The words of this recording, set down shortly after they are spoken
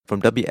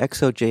From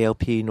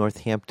WXOJLP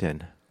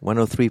Northampton,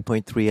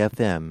 103.3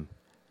 FM,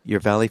 your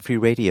Valley Free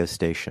radio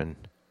station.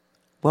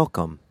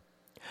 Welcome.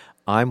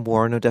 I'm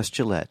Warren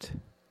Odess-Gillette,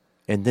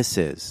 and this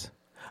is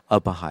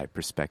A Baha'i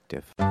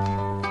Perspective.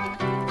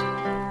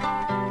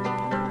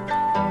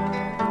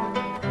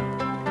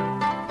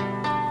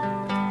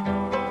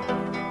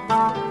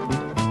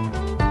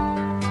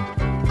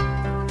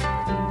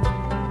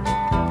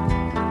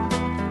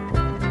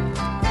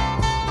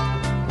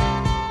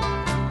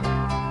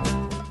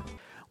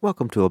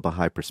 Welcome to A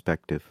Baha'i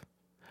Perspective.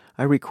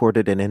 I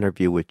recorded an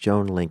interview with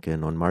Joan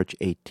Lincoln on March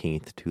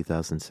 18,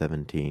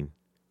 2017.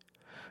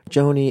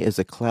 Joany is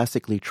a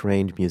classically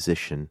trained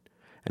musician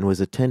and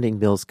was attending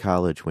Mills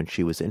College when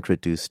she was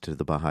introduced to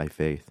the Baha'i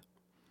Faith.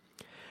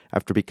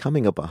 After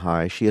becoming a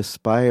Baha'i, she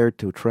aspired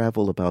to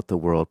travel about the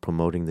world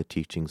promoting the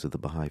teachings of the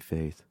Baha'i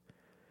Faith.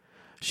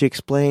 She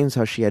explains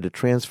how she had to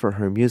transfer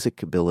her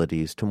music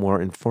abilities to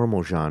more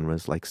informal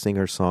genres like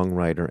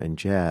singer-songwriter and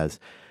jazz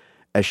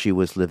as she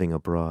was living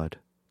abroad.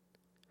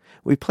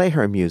 We play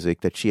her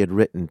music that she had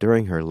written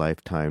during her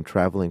lifetime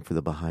traveling for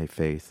the Baha'i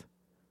Faith.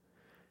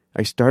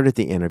 I started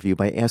the interview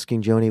by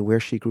asking Joany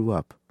where she grew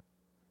up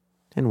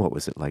and what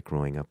was it like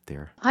growing up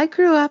there. I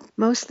grew up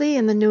mostly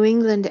in the New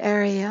England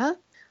area,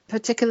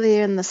 particularly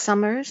in the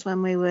summers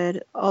when we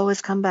would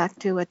always come back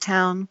to a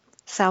town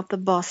south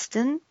of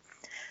Boston.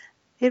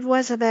 It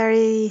was a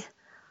very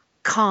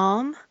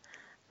calm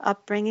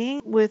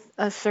upbringing with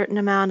a certain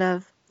amount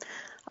of,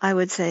 I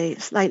would say,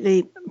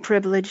 slightly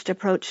privileged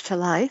approach to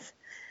life.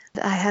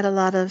 I had a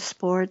lot of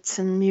sports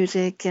and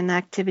music and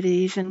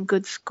activities and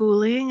good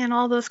schooling and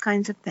all those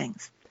kinds of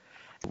things.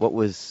 What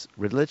was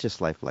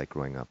religious life like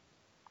growing up?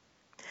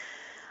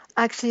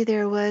 Actually,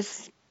 there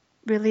was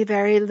really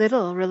very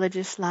little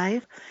religious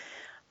life.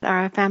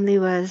 Our family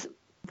was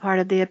part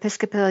of the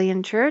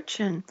Episcopalian Church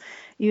and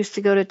used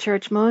to go to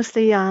church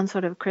mostly on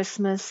sort of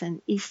Christmas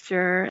and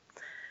Easter.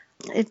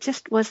 It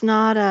just was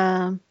not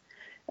a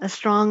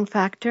strong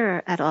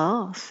factor at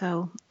all.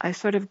 So I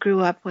sort of grew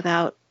up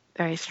without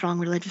very strong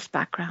religious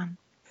background.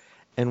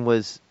 And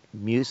was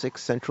music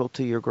central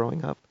to your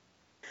growing up?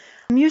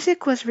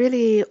 Music was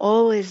really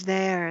always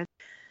there.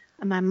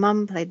 My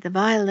mom played the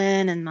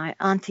violin, and my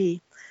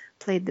auntie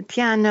played the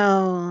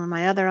piano.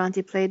 My other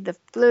auntie played the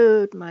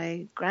flute.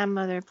 My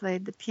grandmother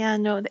played the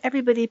piano.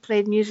 Everybody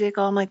played music.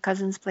 All my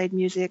cousins played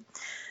music.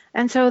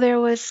 And so there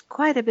was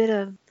quite a bit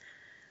of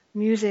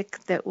music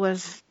that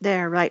was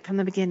there right from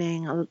the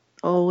beginning,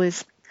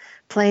 always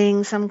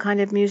playing some kind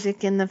of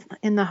music in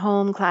the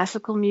home,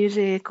 classical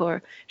music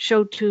or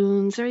show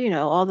tunes or,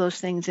 all those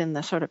things in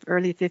the sort of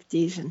early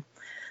 50s. And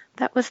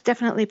that was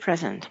definitely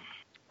present.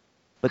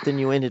 But then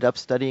you ended up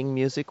studying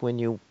music when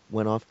you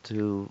went off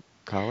to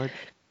college?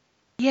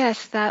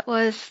 Yes, that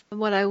was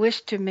what I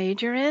wished to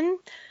major in.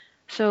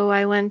 So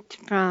I went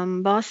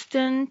from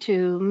Boston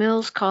to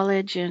Mills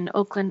College in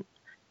Oakland,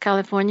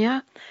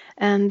 California.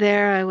 And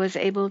there I was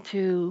able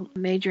to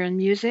major in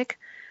music,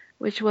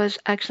 which was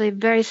actually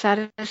very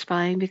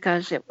satisfying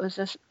because it was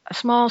a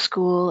small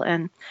school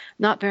and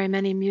not very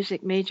many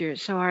music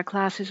majors. So our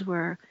classes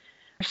were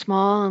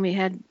small and we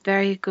had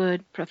very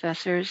good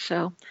professors.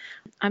 So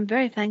I'm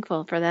very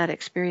thankful for that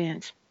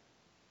experience.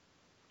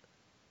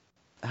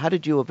 How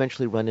did you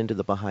eventually run into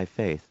the Baha'i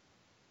Faith?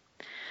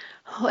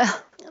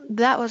 Well,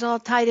 that was all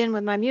tied in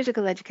with my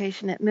musical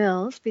education at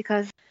Mills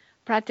because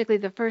practically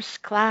the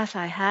first class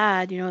I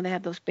had, they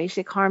had those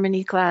basic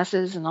harmony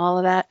classes and all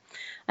of that.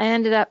 I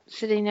ended up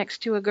sitting next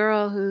to a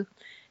girl who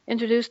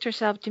introduced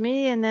herself to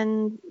me, and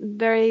then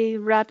very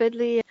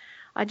rapidly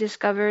I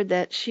discovered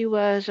that she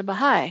was a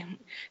Baha'i.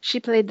 She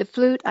played the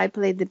flute, I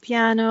played the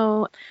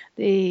piano.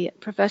 The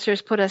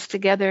professors put us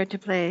together to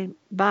play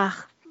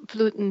Bach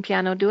flute and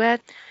piano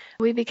duet.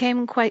 We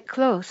became quite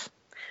close.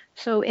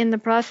 So in the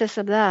process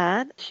of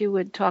that, she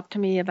would talk to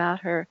me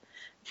about her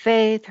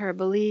faith, her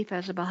belief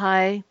as a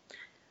Baha'i.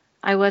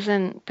 I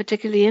wasn't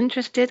particularly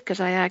interested because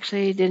I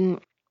actually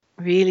didn't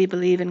really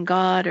believe in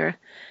God or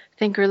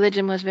think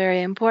religion was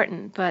very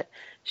important, but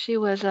she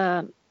was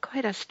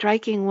quite a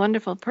striking,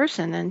 wonderful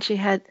person, and she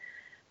had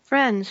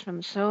friends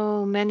from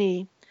so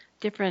many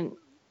different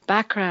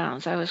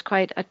backgrounds. I was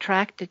quite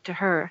attracted to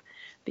her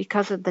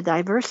because of the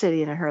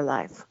diversity in her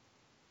life.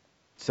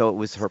 So it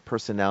was her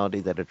personality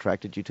that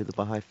attracted you to the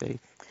Baha'i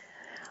Faith?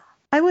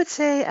 I would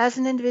say as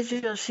an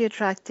individual she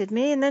attracted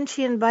me, and then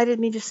she invited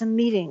me to some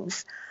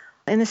meetings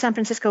in the San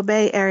Francisco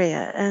Bay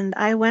Area, and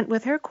I went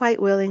with her quite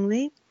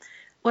willingly.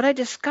 What I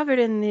discovered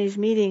in these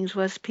meetings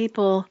was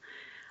people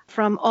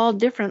from all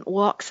different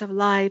walks of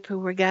life who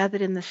were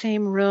gathered in the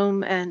same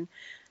room, and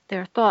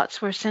their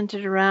thoughts were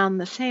centered around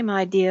the same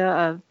idea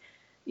of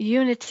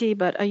unity,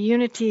 but a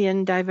unity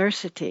in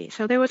diversity.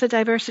 So there was a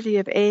diversity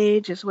of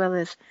age as well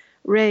as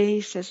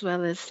race, as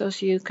well as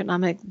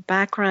socioeconomic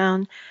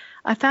background.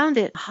 I found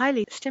it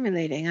highly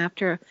stimulating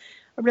after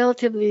a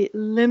relatively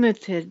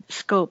limited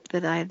scope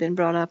that I had been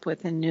brought up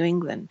with in New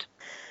England.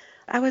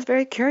 I was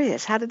very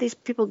curious. How did these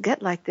people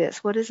get like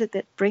this? What is it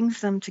that brings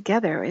them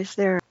together? Is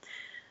there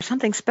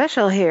something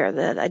special here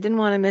that I didn't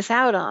want to miss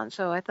out on?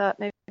 So I thought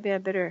maybe I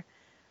better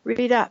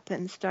read up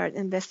and start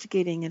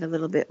investigating it a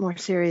little bit more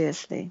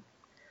seriously.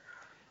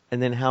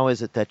 And then how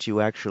is it that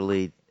you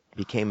actually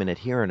became an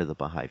adherent of the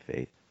Baha'i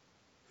Faith?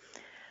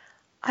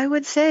 I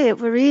would say it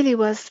really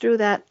was through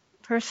that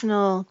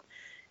personal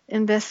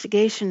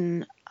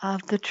investigation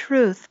of the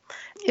truth.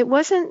 It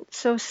wasn't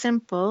so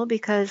simple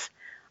because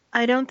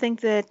I don't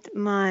think that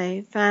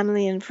my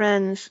family and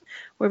friends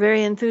were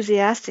very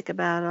enthusiastic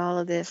about all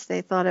of this.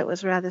 They thought it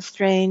was rather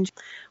strange.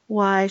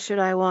 Why should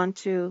I want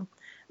to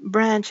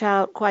branch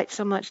out quite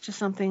so much to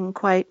something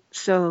quite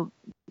so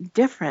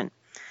different?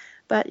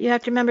 But you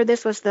have to remember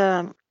this was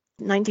the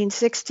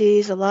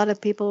 1960s. A lot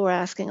of people were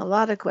asking a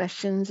lot of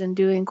questions and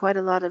doing quite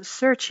a lot of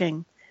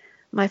searching.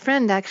 My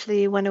friend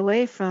actually went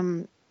away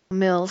from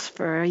Mills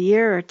for a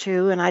year or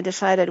two, and I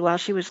decided while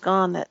she was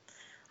gone that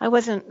I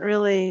wasn't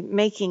really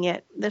making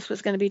it. This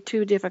was going to be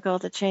too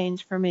difficult a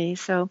change for me.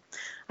 So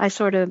I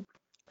sort of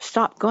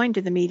stopped going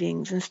to the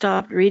meetings and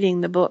stopped reading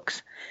the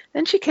books.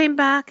 Then she came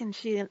back and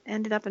she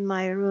ended up in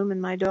my room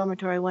in my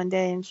dormitory one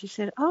day and she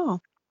said,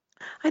 "Oh,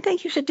 I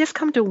think you should just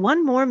come to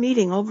one more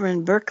meeting over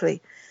in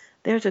Berkeley.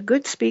 There's a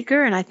good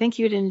speaker and I think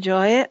you'd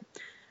enjoy it."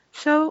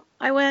 So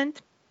I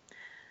went.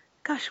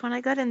 Gosh, when I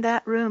got in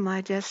that room,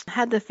 I just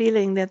had the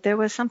feeling that there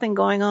was something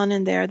going on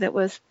in there that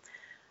was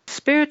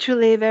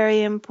spiritually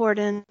very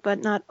important, but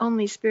not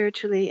only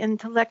spiritually,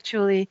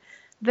 intellectually,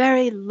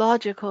 very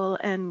logical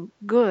and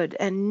good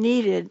and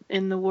needed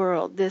in the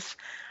world. This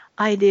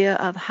idea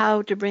of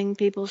how to bring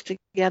peoples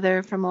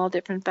together from all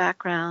different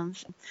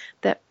backgrounds,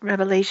 that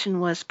revelation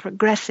was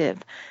progressive,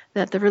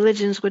 that the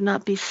religions would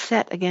not be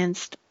set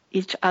against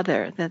each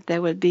other, that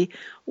there would be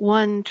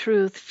one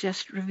truth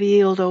just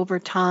revealed over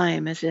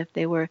time as if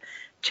they were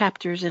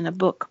chapters in a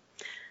book.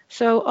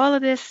 So all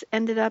of this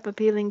ended up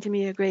appealing to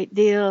me a great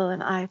deal,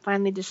 and I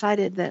finally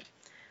decided that,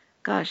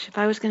 gosh, if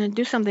I was going to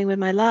do something with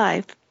my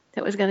life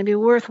that was going to be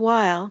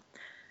worthwhile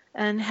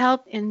and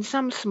help in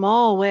some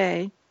small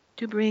way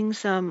to bring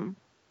some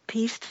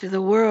peace to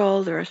the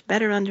world or a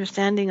better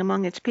understanding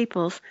among its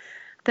peoples,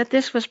 that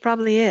this was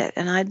probably it,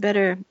 and I'd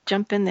better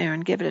jump in there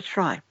and give it a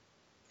try.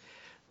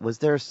 Was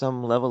there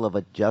some level of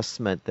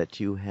adjustment that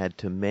you had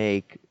to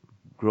make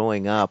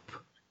growing up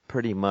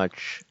pretty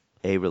much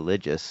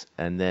a-religious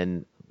and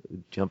then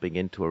jumping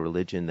into a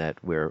religion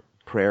where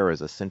prayer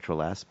is a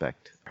central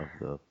aspect of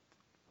the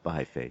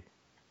Baha'i Faith?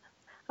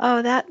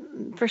 Oh, that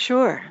for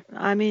sure.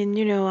 I mean,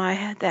 I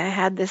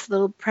had this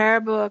little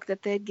prayer book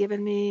that they'd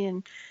given me,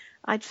 and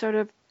I'd sort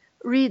of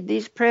read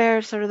these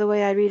prayers sort of the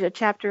way I read a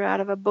chapter out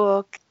of a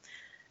book.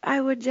 I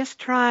would just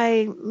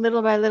try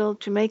little by little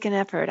to make an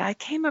effort. I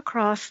came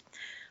across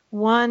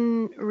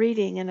one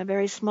reading in a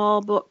very small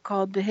book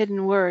called The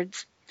Hidden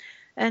Words,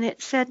 and it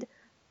said,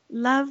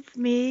 "Love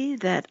me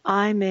that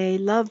I may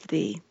love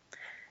thee.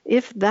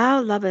 If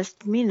thou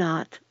lovest me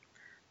not,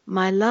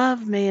 my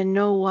love may in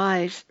no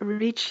wise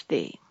reach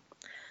thee."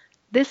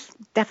 This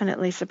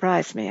definitely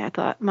surprised me. I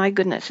thought, my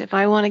goodness, if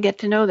I want to get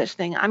to know this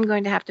thing, I'm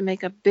going to have to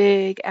make a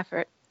big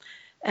effort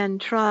and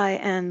try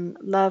and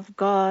love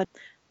God,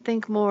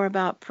 think more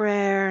about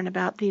prayer and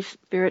about these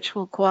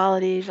spiritual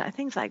qualities,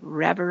 things like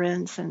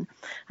reverence. And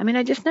I mean,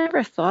 I just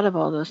never thought of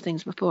all those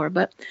things before.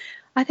 But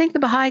I think the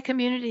Baha'i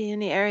community in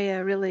the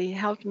area really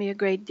helped me a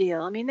great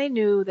deal. I mean, they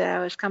knew that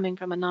I was coming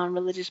from a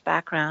non-religious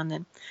background,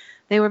 and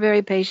they were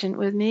very patient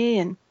with me.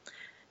 And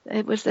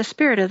it was the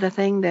spirit of the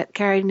thing that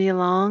carried me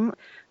along,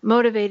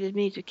 motivated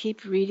me to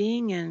keep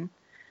reading, and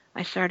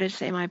I started to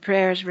say my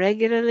prayers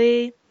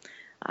regularly.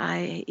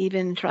 I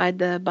even tried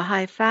the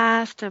Baha'i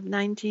fast of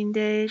 19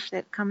 days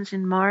that comes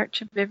in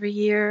March of every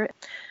year,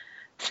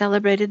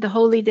 celebrated the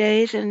holy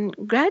days, and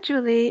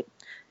gradually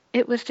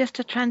it was just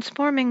a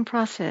transforming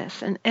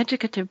process, an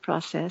educative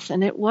process,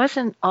 and it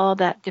wasn't all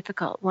that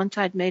difficult once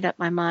I'd made up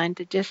my mind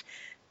to just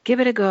give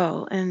it a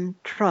go and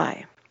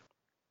try.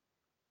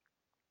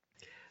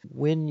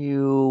 When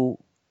you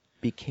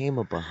became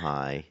a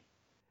Baha'i,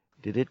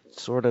 did it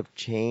sort of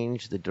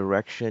change the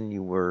direction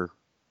you were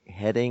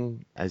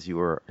heading as you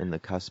were in the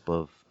cusp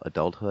of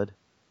adulthood?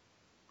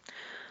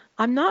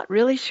 I'm not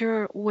really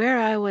sure where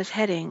I was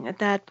heading at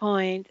that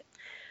point,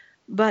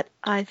 but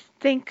I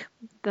think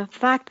the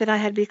fact that I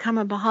had become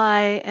a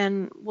Baha'i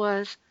and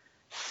was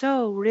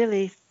so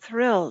really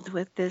thrilled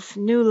with this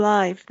new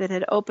life that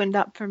had opened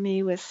up for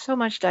me with so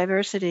much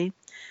diversity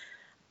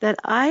that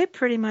I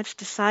pretty much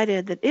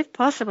decided that if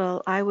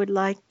possible, I would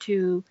like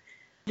to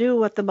do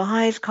what the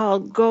Baha'is call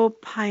go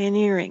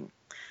pioneering.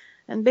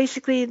 And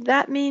basically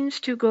that means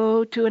to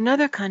go to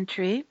another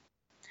country,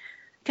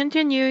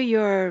 continue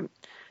your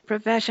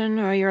profession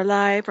or your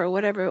life or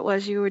whatever it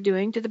was you were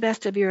doing to the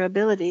best of your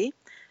ability,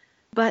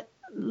 but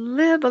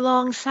live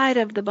alongside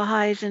of the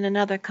Baha'is in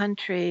another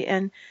country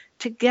and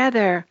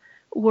together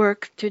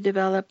work to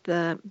develop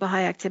the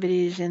Baha'i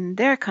activities in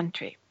their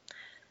country.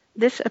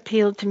 This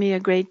appealed to me a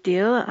great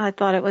deal. I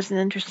thought it was an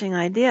interesting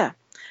idea.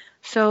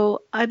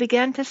 So I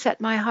began to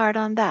set my heart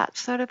on that,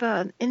 sort of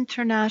an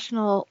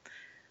international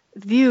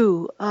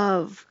view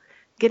of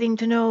getting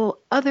to know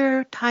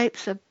other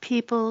types of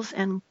peoples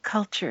and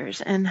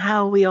cultures and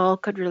how we all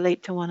could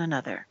relate to one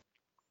another.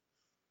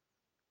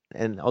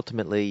 And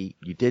ultimately,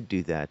 you did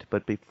do that.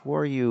 But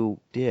before you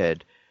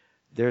did,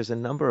 there's a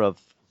number of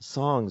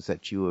songs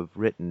that you have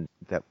written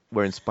that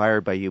were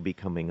inspired by you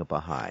becoming a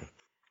Baha'i,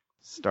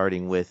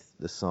 starting with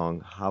the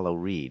song Hollow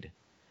Reed.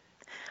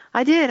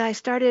 I did. I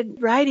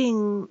started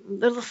writing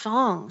little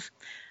songs.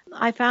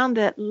 I found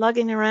that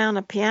lugging around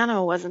a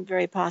piano wasn't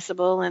very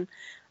possible, and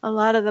a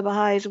lot of the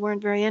Baha'is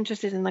weren't very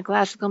interested in the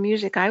classical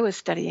music I was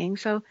studying.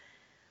 So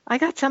I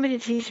got somebody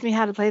to teach me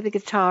how to play the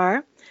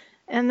guitar,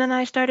 and then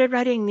I started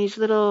writing these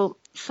little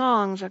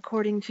songs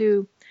according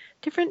to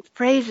different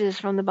phrases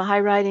from the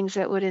Baha'i writings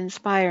that would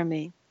inspire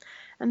me.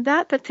 And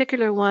that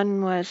particular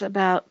one was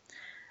about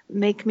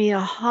make me a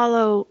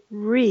hollow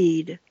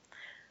reed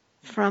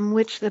from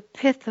which the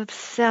pith of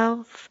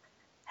self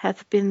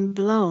hath been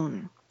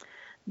blown,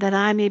 that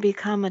I may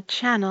become a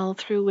channel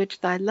through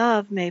which thy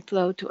love may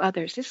flow to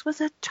others. This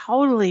was a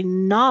totally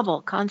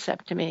novel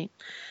concept to me,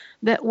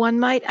 that one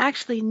might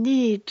actually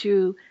need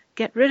to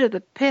get rid of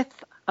the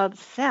pith of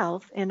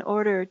self in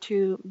order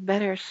to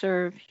better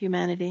serve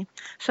humanity.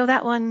 So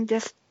that one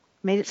just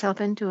made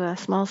itself into a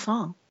small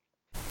song.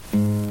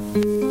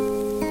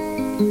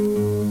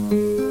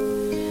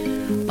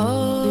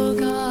 Oh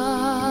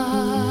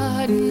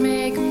God,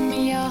 make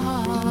me a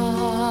hollow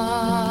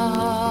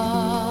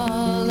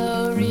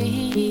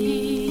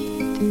reed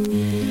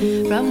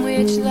from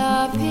which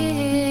the pith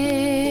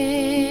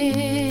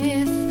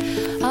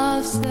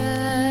of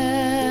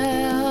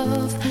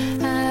self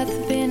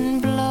hath been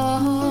blown,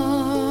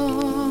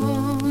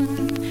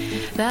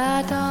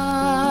 that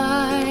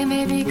I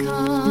may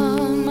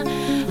become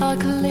a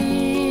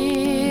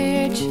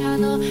clear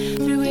channel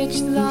through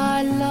which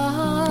thy love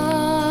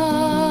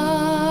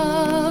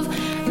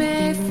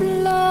may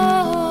flow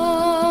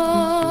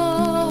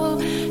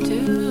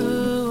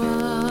to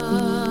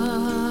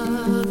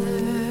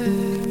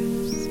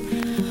others.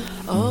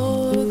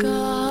 Oh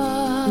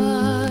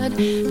God,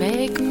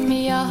 make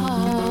me a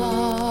hollow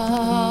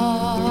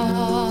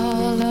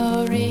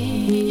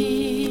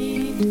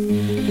reed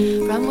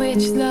from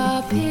which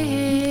the pith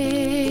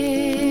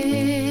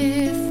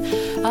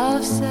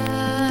of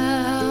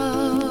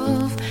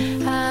self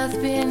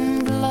hath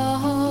been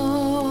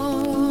blown,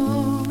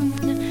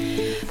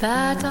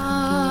 that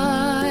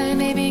I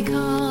may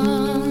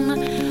become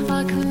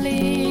a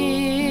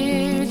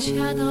clear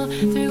channel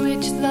through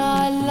which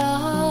thy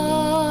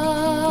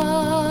love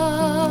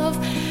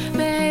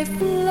may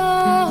flow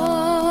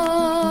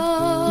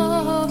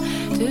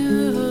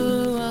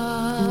to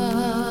others.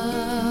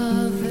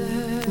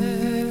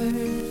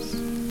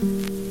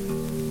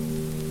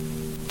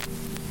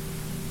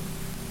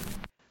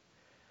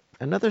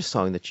 Another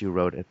song that you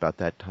wrote about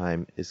that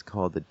time is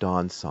called the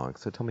Dawn Song.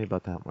 So tell me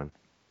about that one.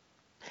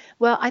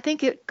 Well, I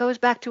think it goes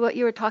back to what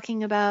you were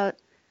talking about.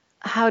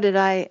 How did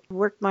I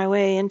work my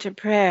way into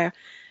prayer?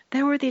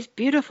 There were these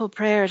beautiful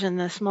prayers in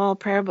the small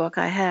prayer book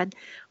I had.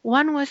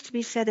 One was to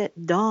be said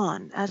at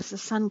dawn as the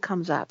sun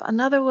comes up.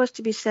 Another was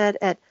to be said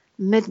at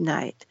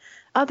midnight.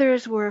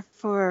 Others were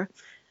for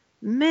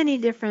many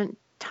different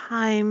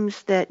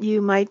times that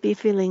you might be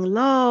feeling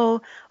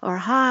low or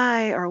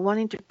high or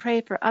wanting to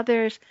pray for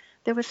others.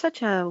 There was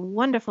such a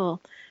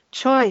wonderful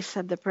choice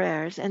of the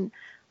prayers. And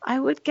I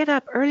would get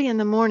up early in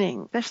the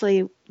morning,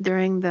 especially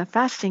during the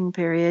fasting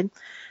period,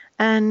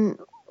 and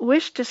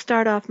wish to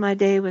start off my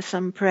day with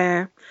some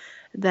prayer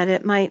that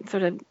it might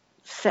sort of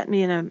set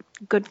me in a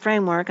good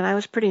framework. And I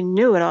was pretty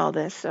new at all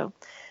this. So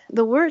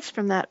the words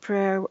from that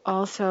prayer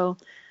also,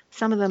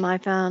 some of them I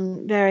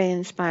found very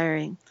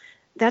inspiring.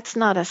 That's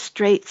not a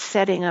straight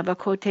setting of a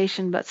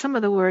quotation, but some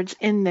of the words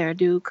in there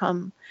do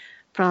come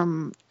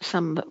from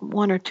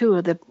one or two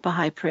of the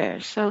Baha'i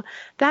prayers. So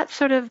that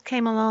sort of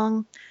came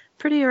along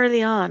pretty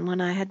early on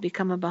when I had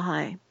become a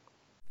Baha'i.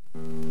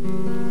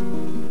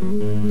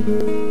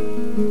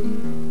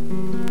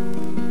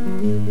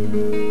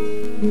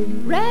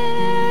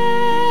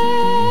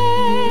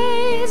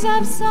 Rays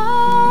of sun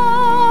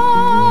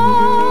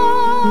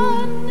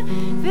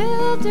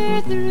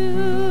filter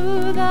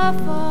through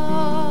the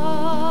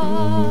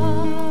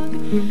fog,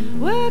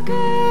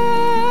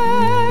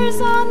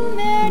 workers on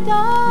their docks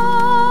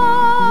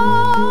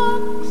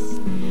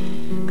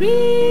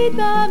greet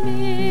the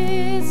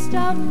mist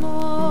of morn.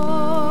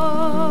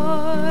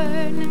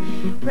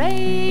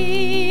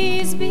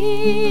 Praise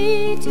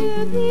be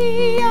to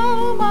thee,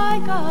 O my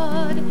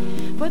God,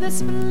 for the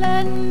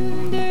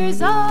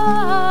splendors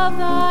of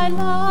thy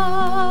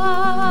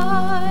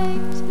light.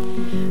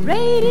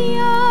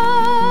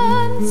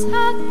 Radiance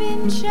hath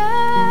been shed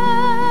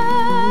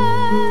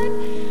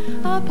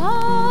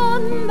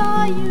upon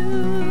thy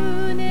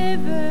universe.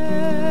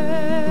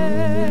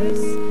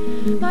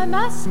 My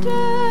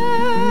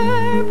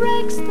Master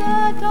breaks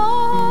the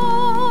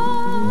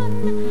dawn.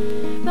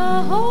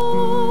 The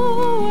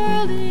whole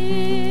world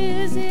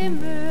is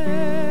immersed.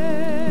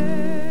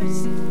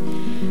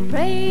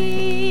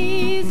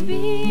 Praise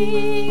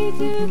be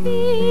to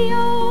thee,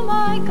 O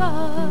my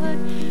God,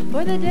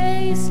 for the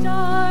day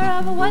star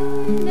of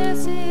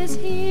wonders is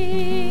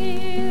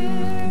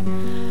here.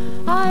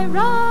 I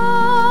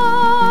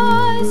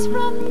rise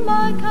from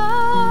my couch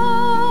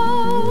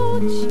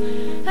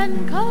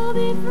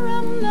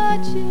the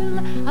chill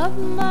of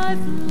my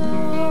floor.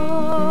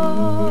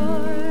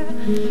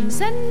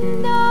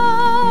 Send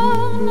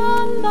down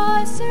on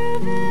my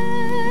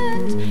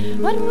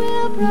servant what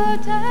will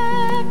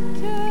protect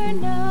her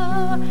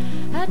now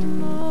at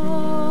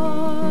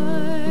morn.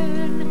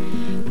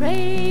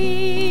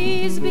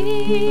 Praise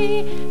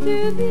be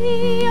to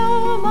thee,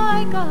 O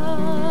my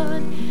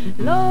God,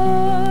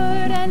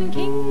 Lord and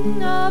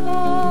King of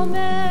all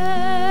men.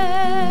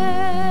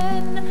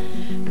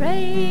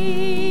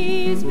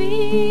 Praise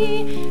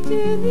be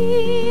to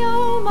thee,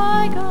 O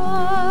my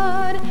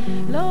God,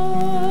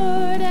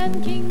 Lord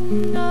and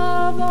King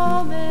of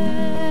all men.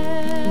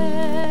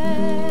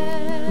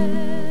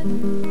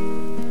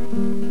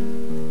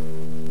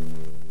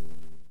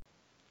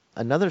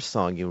 Another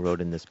song you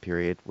wrote in this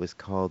period was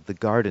called The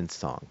Garden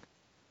Song.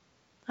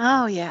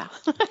 Oh, yeah.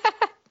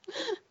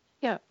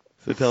 Yeah.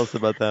 So tell us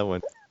about that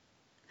one.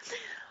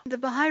 The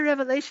Baha'i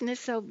revelation is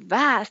so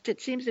vast.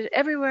 It seems that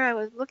everywhere I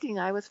was looking,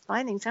 I was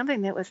finding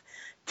something that was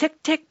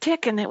tick, tick,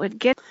 tick, and it would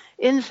get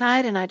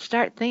inside, and I'd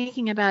start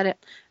thinking about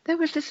it. There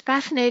was this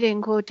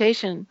fascinating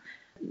quotation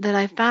that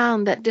I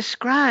found that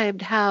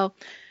described how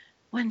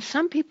when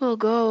some people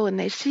go and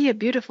they see a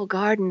beautiful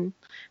garden,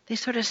 they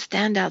sort of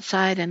stand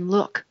outside and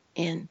look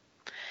in.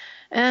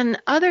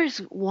 And others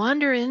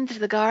wander into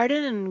the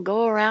garden and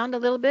go around a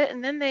little bit,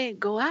 and then they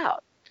go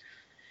out.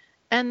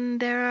 And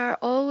there are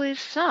always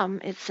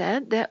some, it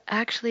said, that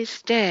actually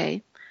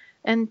stay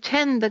and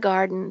tend the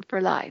garden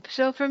for life.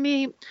 So for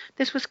me,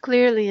 this was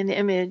clearly an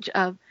image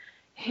of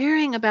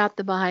hearing about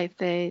the Baha'i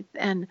Faith.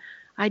 And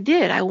I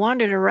did. I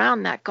wandered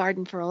around that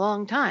garden for a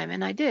long time.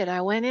 And I did.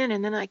 I went in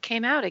and then I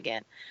came out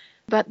again.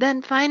 But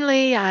then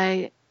finally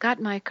I got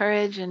my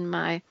courage and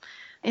my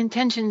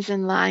intentions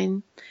in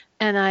line.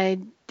 And I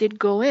did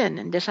go in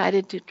and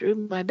decided to do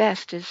my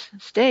best to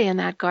stay in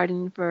that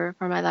garden for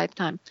my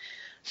lifetime.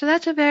 So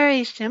that's a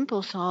very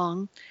simple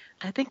song.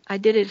 I think I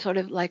did it sort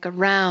of like a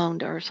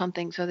round or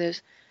something. So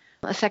there's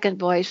a second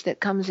voice that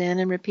comes in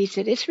and repeats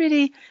it. It's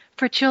really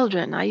for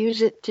children. I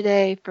use it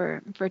today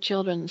for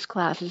children's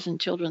classes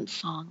and children's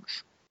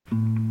songs.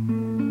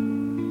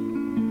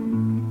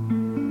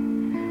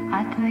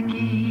 At the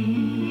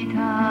gate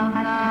of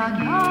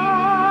the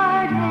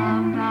garden,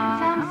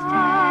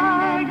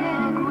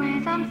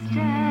 some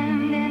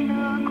stand and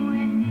look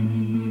with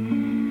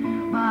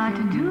me, but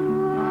do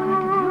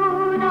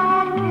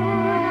not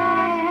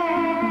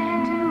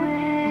care to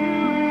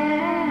enter.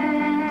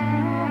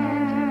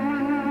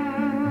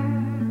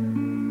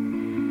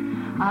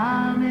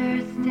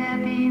 Others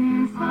step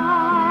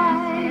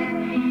inside,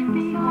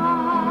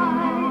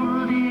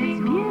 behold its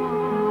beauty,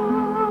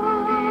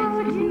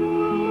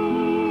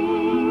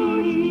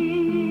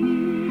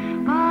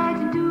 but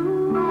do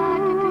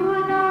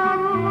not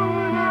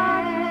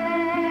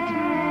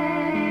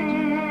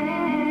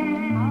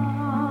penetrate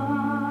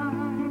far.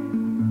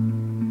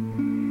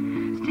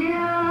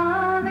 Still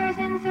others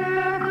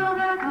encircle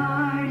the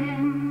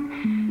garden,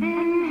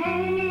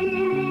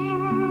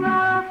 inhaling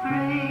the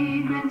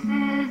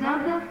fragrances of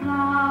the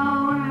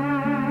flowers,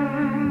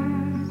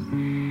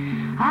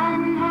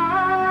 and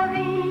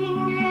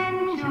having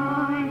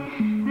enjoyed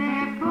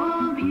their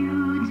full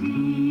beauty,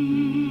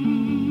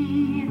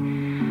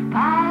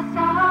 pass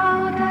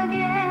out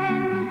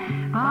again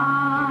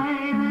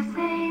by the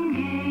same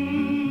gate.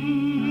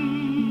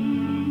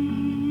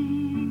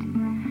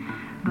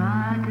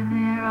 But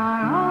there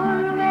are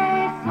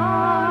always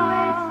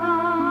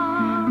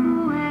some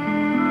who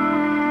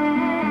enter,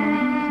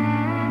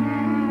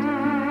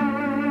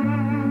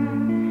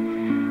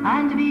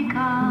 and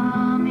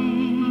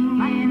becoming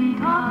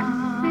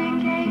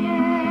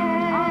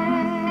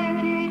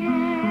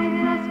intoxicated with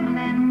the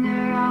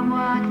splendor of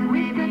what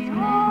they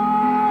behold,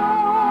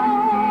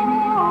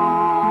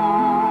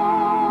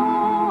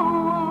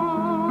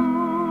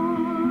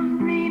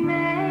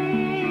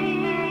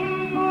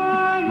 remain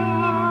for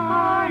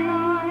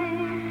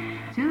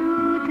life to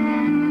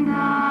tend the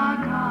garden.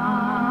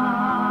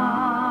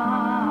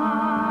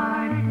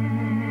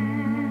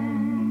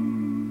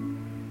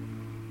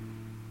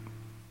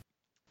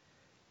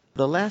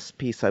 The last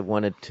piece I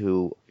wanted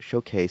to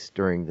showcase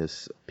during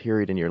this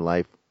period in your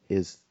life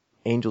is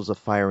Angels of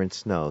Fire and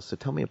Snow. So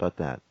tell me about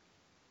that.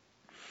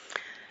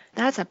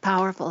 That's a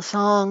powerful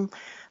song.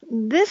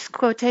 This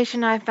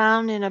quotation I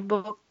found in a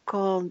book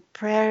called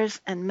Prayers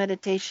and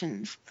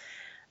Meditations.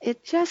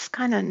 It just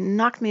kind of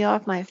knocked me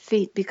off my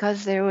feet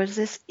because there was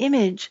this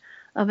image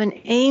of an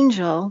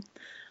angel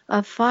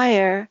of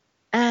fire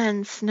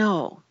and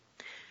snow.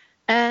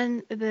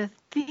 And the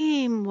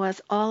theme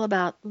was all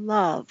about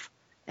love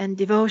and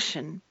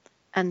devotion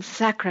and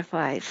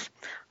sacrifice.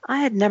 I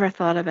had never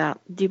thought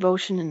about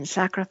devotion and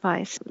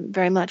sacrifice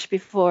very much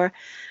before.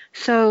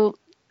 So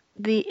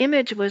the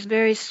image was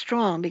very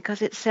strong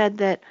because it said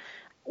that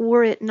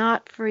were it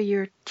not for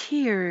your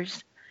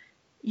tears,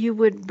 you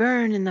would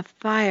burn in the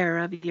fire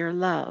of your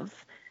love.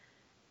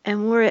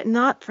 And were it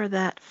not for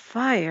that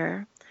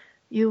fire,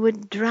 you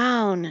would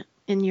drown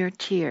in your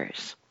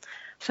tears.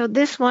 So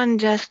this one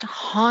just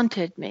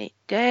haunted me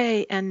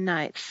day and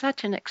night.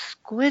 Such an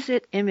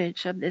exquisite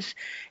image of this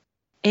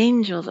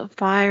angels of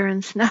fire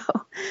and snow,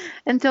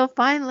 until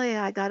finally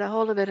I got a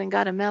hold of it and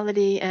got a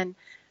melody and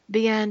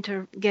began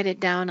to get it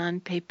down on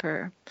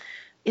paper.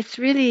 It's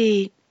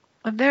really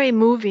a very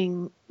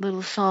moving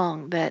little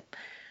song that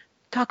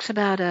talks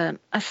about a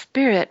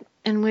spirit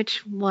in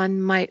which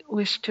one might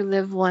wish to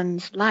live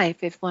one's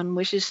life if one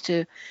wishes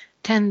to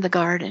tend the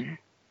garden.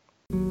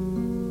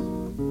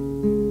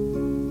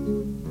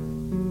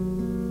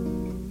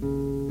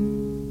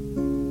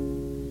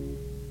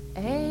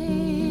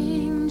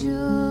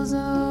 Angels,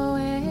 oh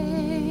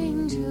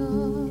angels,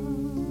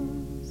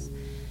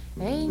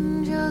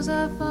 angels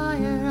of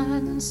fire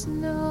and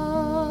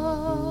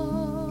snow.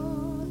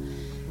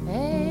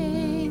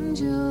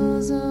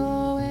 Angels,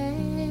 oh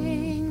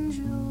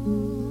angels,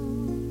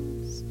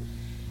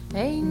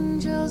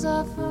 angels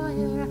of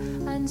fire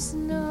and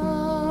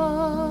snow.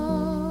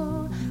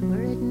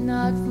 Were it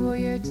not for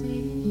your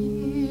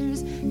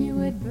tears, you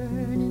would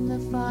burn in the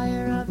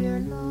fire of your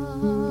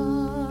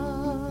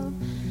love.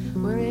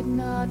 Were it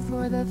not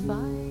for the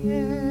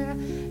fire,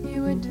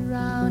 you would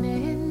drown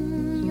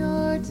in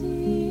your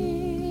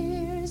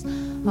tears.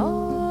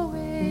 Oh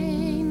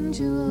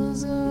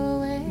angels,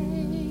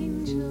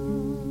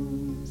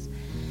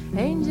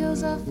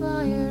 angels of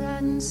fire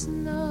and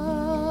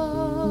snow.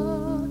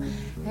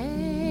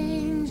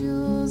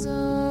 Angels,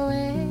 oh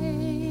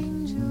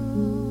angels,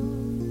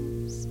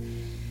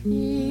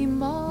 ye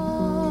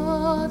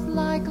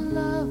moth-like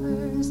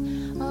lovers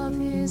of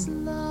his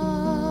light.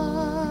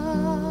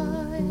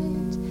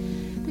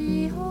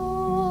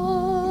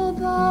 Behold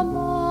the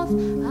moth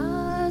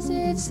as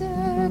it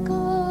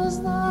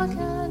circles the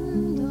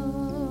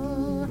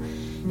candle.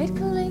 It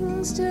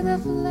clings to the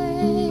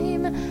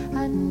flame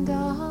and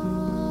dies.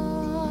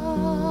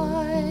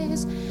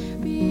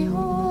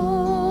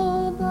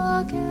 Behold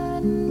the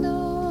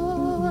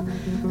candle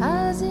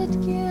as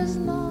it gives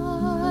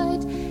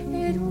light.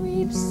 It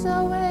weeps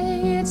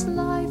away its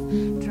life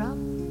drop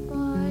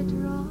by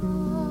drop.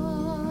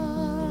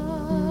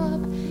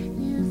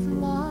 You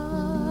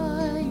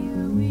fly,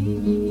 you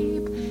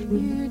weep,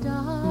 you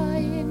die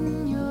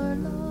in your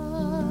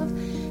love.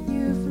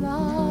 You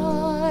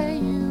fly,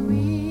 you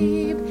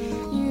weep,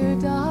 you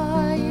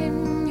die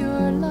in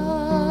your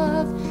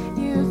love.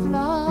 You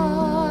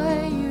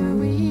fly, you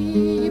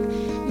weep,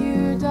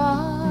 you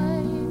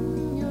die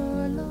in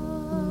your love.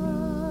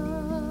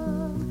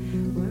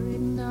 Were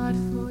it not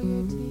for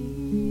your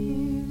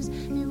tears,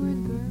 you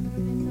would burn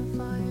in the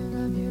fire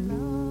of your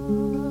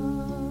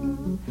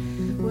love.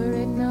 Were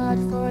it not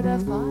for the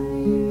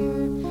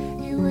fire,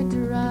 you would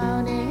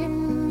drown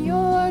in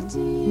your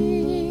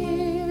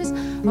tears.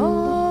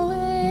 Oh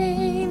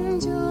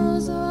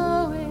angels,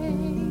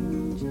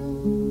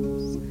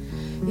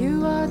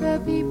 you are the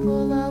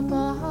people of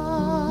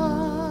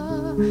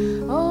Baha.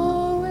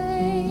 Oh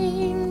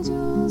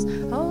angels,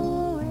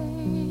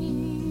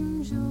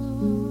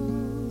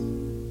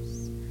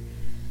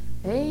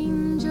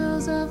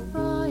 angels of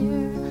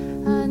fire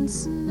and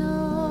snow.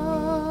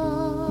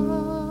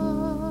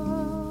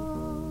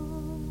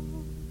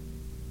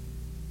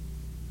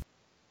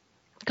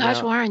 Gosh,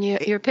 Now, Warren,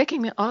 you're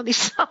picking me all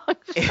these songs.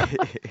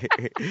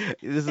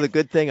 this is a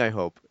good thing, I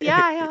hope. Yeah,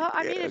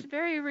 I mean, it's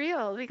very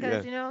real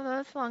because, Yeah.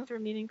 those songs were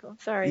meaningful.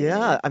 Sorry. Yeah,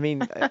 Anyway. I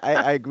mean,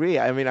 I agree.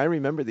 I mean, I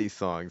remember these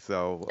songs,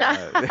 so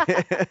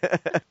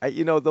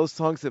those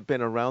songs have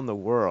been around the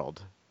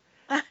world.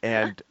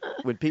 And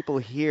when people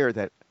hear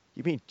that,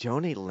 you mean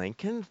Joany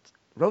Lincoln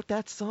wrote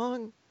that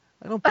song?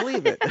 I don't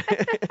believe it.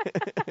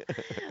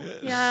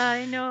 Yeah,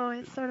 I know.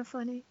 It's sort of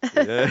funny.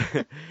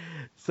 Yeah.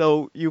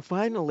 So you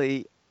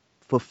finally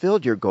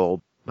fulfilled your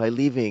goal by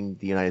leaving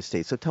the United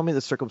States. So tell me the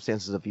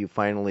circumstances of you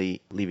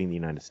finally leaving the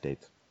United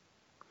States.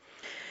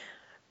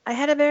 I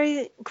had a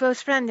very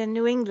close friend in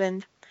New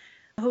England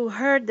who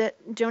heard that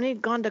Joany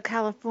had gone to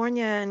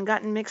California and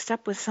gotten mixed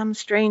up with some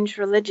strange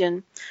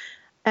religion.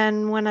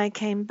 And when I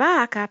came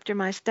back after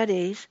my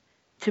studies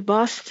to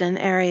Boston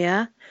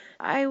area,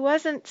 I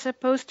wasn't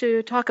supposed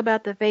to talk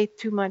about the faith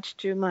too much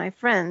to my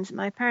friends.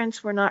 My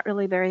parents were not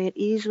really very at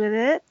ease with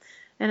it,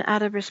 and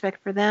out of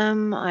respect for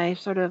them, I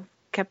sort of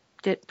kept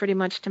it pretty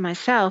much to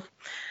myself.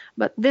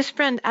 But this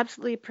friend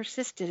absolutely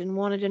persisted and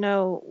wanted to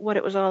know what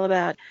it was all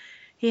about.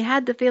 He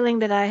had the feeling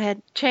that I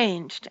had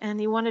changed, and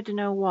he wanted to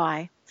know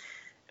why.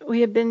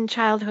 We had been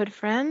childhood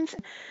friends.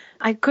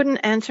 I couldn't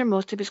answer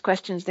most of his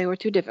questions. They were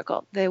too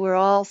difficult. They were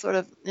all sort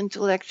of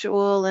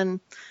intellectual and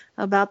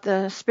about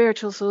the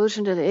spiritual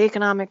solution to the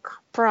economic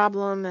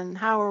problem and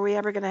how are we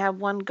ever going to have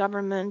one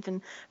government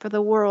and for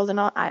the world and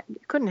all. I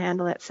couldn't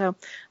handle it. So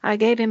I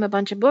gave him a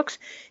bunch of books.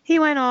 He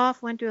went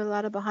off, went to a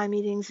lot of Baha'i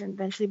meetings and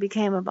eventually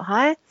became a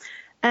Baha'i.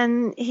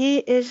 And he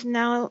is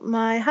now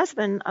my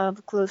husband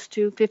of close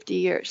to 50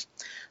 years.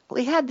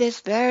 We had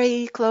this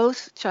very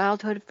close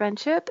childhood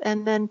friendship,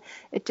 and then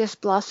it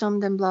just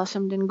blossomed and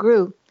blossomed and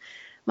grew.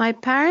 My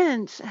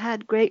parents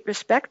had great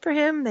respect for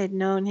him. They'd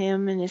known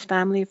him and his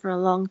family for a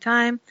long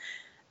time,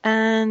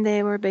 and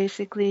they were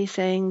basically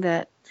saying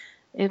that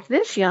if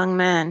this young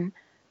man,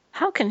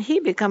 how can he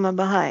become a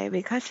Baha'i?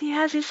 Because he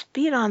has his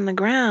feet on the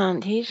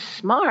ground. He's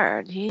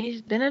smart.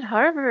 He's been at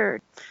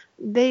Harvard.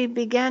 they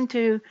began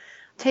to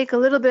take a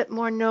little bit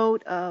more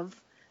note of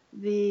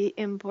the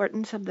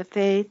importance of the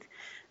faith.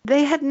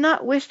 They had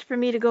not wished for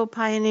me to go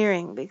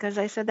pioneering because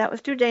I said that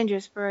was too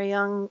dangerous for a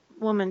young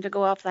woman to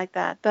go off like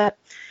that. But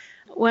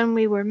when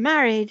we were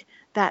married,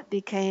 that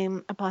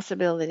became a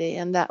possibility,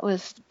 and that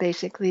was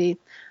basically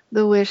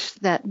the wish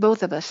that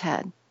both of us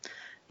had.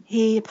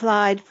 He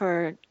applied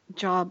for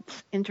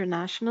jobs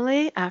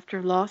internationally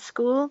after law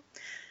school.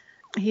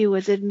 He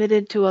was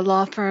admitted to a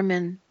law firm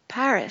in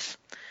Paris,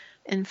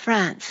 in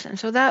France. And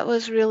so that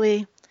was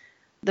really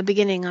the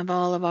beginning of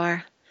all of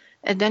our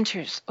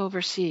adventures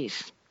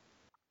overseas.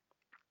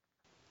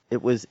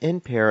 It was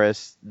in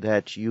Paris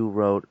that you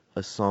wrote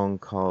a song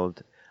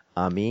called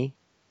Ami.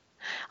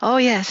 Oh,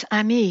 yes,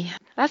 Ami.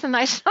 That's a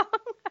nice song.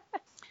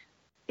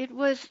 It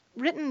was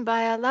written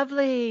by a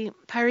lovely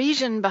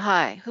Parisian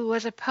Baha'i who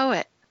was a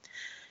poet.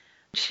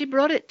 She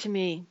brought it to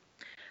me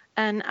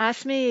and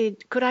asked me,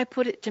 could I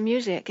put it to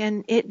music?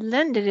 And it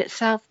lended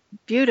itself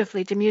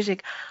beautifully to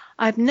music.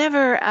 I've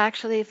never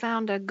actually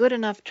found a good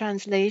enough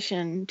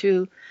translation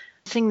to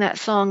sing that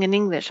song in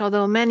English,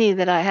 although many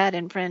that I had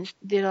in French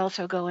did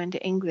also go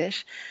into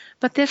English.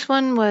 But this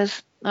one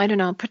was, I don't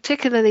know,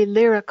 particularly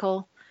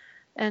lyrical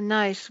and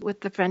nice with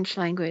the French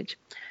language.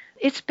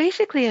 It's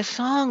basically a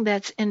song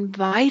that's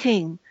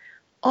inviting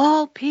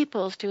all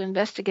peoples to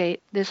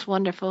investigate this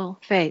wonderful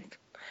faith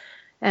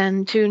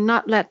and to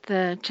not let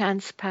the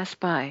chance pass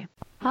by.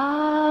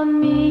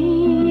 Ami,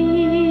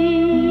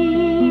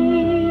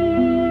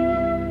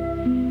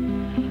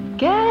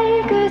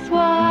 quelle que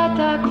soit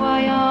ta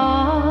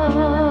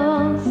croyance,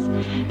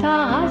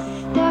 ta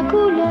race, ta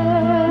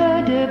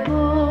couleur de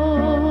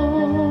peau,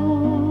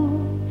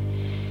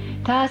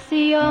 ta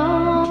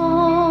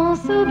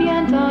science ou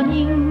bien ton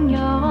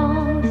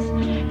ignorance,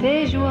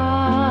 tes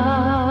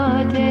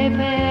joies, tes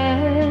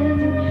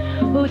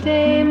peines ou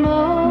tes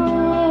maux.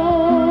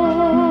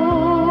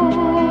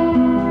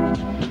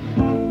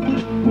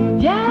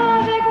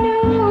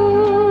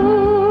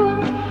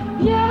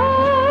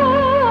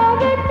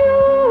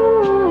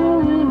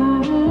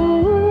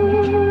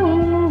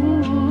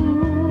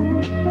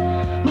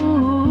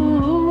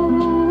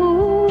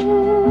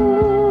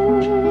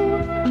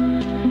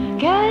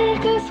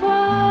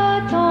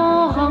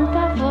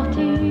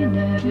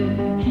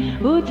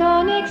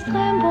 Ton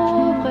extrême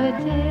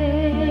pauvreté,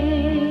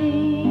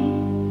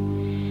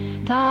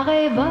 ta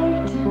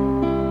révolte,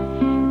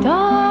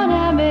 ton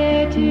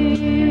amertume,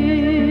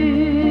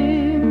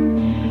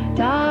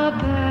 ta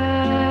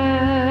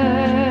peur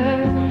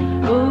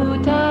ou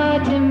ta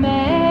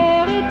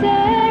témérité.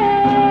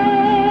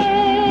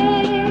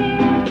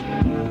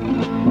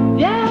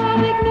 Viens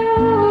avec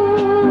nous,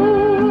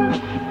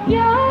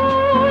 viens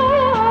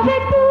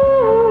avec nous.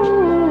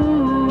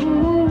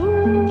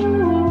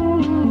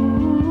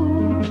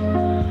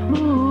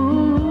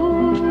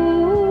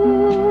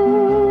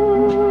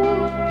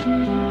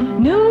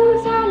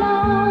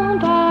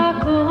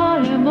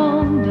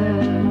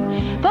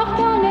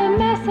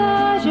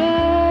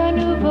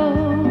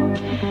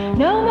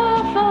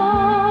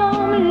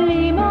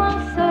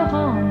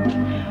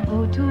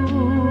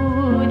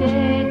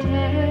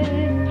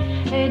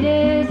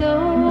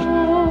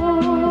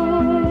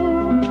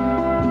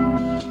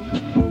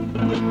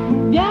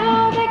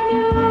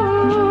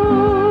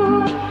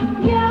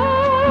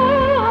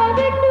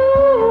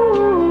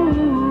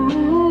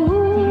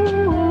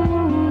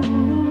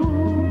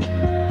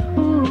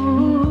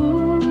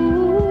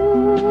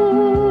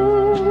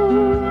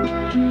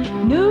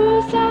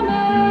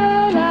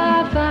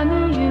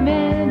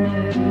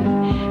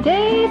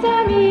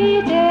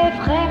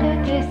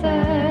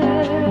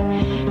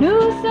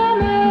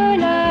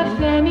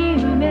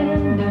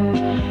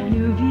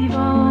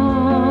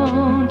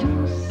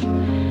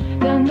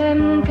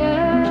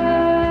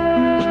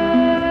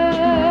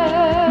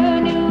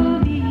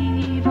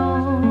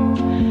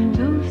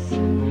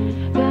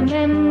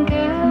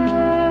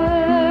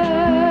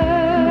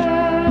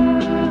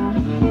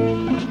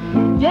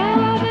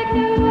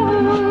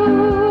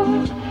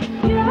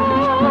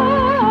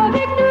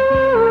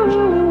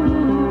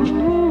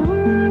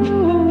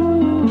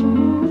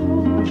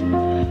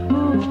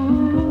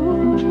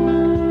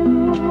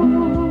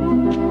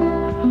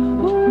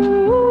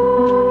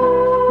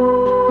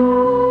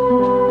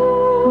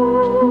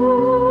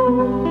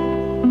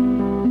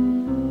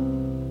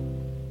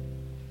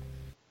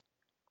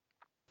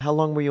 How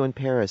long were you in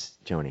Paris,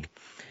 Joany?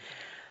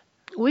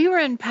 We were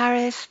in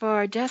Paris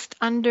for just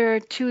under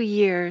 2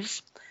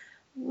 years.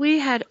 We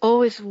had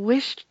always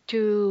wished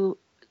to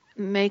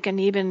make an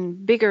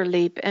even bigger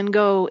leap and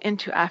go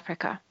into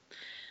Africa.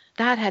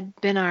 That had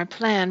been our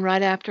plan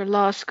right after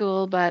law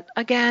school, but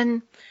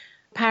again,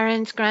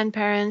 parents,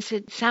 grandparents,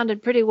 it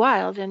sounded pretty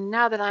wild. And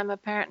now that I'm a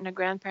parent and a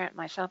grandparent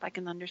myself, I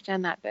can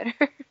understand that better.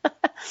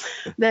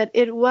 That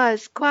it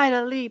was quite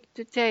a leap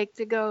to take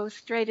to go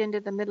straight into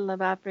the middle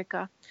of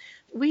Africa.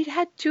 We'd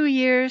had 2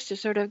 years to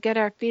sort of get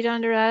our feet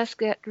under us,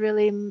 get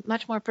really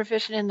much more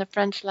proficient in the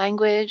French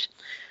language.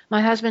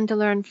 My husband to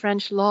learn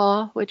French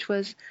law, which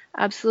was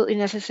absolutely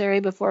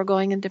necessary before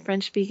going into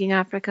French-speaking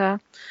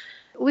Africa.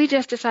 We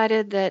just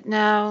decided that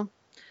now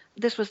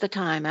this was the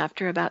time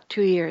after about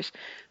 2 years.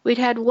 We'd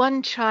had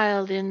one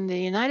child in the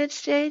United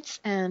States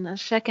and a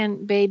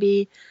second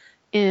baby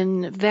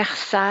in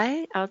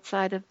Versailles,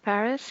 outside of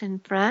Paris in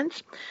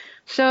France.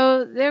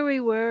 So there we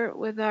were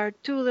with our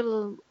two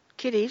little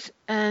kitties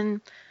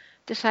and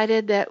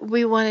decided that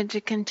we wanted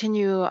to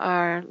continue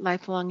our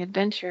lifelong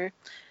adventure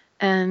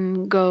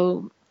and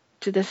go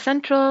to the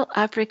Central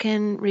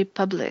African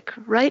Republic,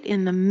 right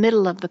in the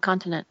middle of the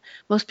continent.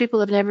 Most people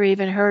have never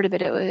even heard of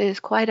it. It is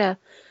quite a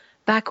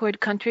backward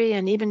country,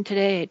 and even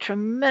today,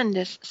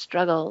 tremendous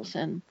struggles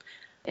and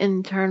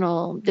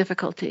internal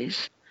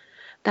difficulties.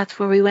 That's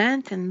where we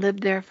went and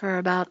lived there for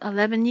about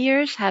 11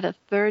 years, had a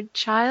third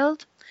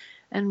child,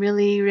 and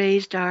really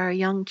raised our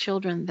young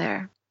children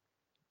there.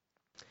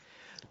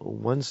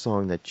 One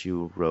song that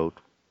you wrote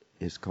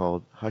is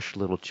called Hush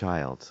Little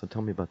Child. So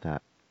tell me about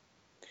that.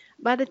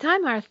 By the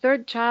time our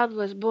third child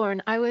was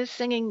born, I was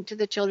singing to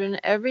the children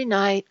every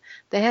night.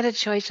 They had a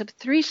choice of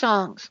 3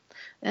 songs,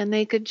 and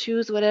they could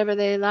choose whatever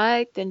they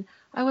liked, and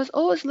I was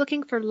always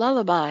looking for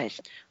lullabies.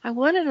 I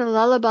wanted a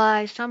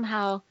lullaby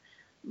somehow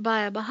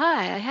by a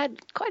Baha'i. I had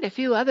quite a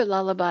few other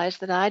lullabies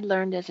that I'd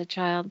learned as a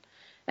child,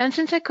 and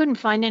since I couldn't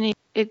find any,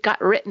 it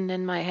got written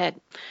in my head.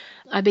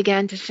 I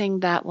began to sing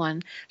that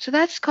one. So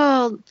that's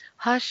called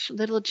Hush,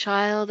 Little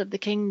Child of the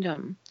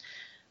Kingdom.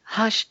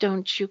 Hush,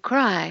 don't you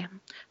cry.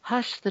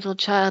 Hush, little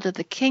child of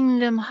the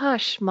kingdom.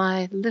 Hush,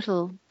 my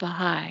little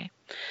Baha'i.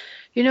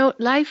 You know,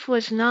 life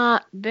was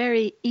not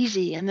very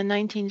easy in the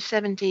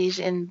 1970s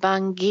in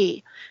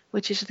Bangui,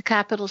 which is the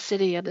capital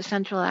city of the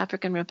Central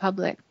African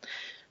Republic.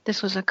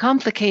 This was a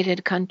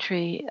complicated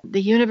country.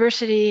 The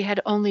university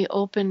had only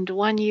opened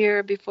 1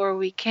 year before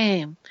we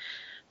came.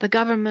 The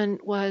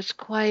government was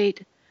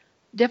quite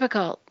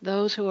difficult.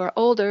 Those who are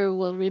older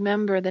will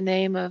remember the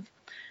name of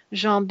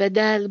Jean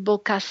Bedel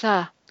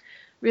Bokassa,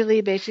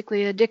 really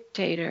basically a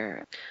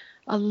dictator.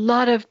 A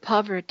lot of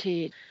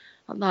poverty,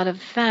 a lot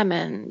of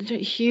famine,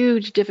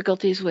 huge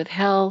difficulties with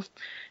health,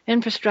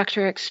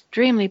 infrastructure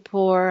extremely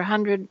poor,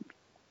 100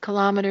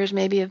 kilometers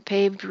maybe of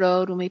paved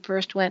road when we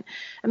first went.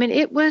 I mean,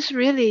 it was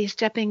really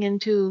stepping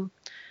into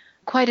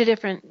quite a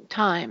different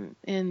time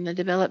in the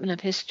development of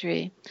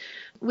history.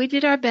 We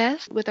did our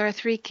best with our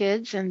 3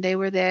 kids, and they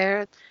were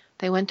there.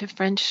 They went to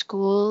French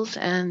schools,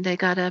 and they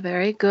got a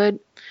very good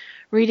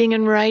reading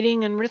and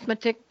writing and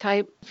arithmetic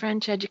type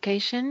French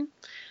education.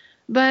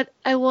 But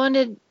I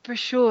wanted for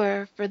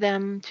sure for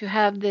them to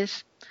have the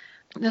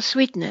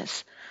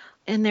sweetness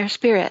in their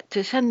spirit,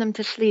 to send them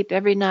to sleep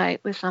every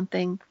night with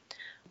something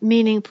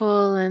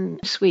meaningful and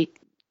sweet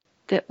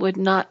that would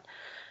not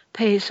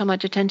pay so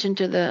much attention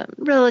to the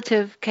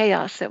relative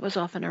chaos that was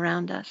often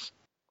around us.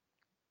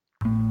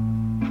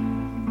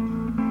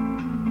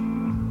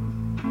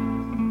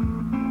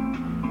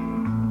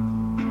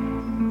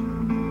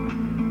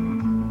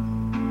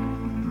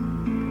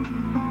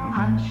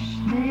 Hush,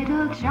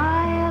 little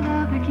child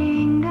of the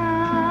kingdom.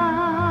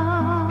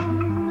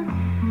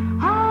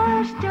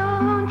 Hush,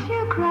 don't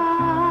you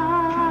cry.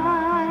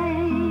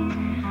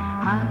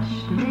 Hush,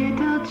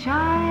 little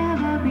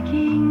child of the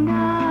kingdom.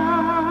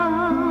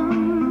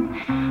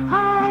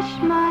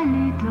 Hush, my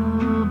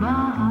little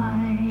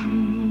Baha'i.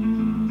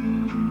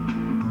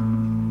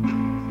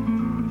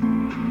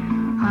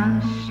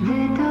 Hush,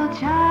 little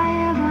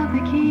child of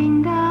the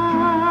kingdom.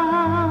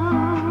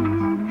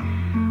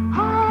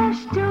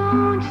 Hush,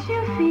 don't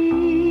you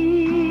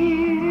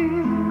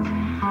fear.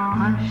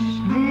 Hush,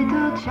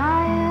 little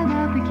child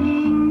of the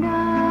kingdom.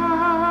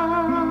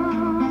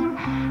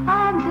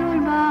 Abdul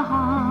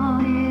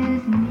Baha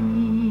is near,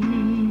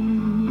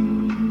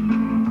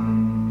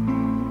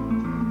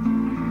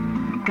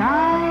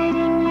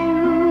 guiding you,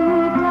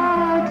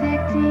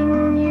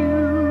 protecting you,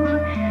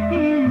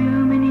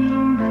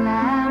 illumining the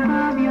lamp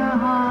of your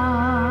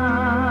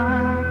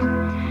heart,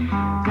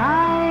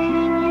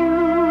 guiding you,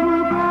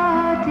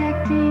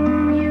 protecting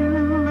you,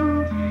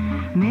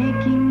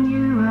 making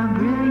you a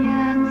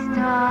brilliant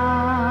star.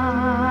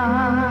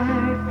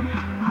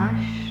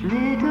 Hush,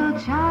 little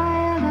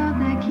child of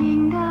the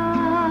kingdom.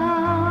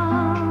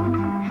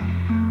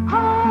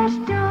 Hush,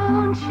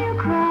 don't you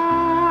cry.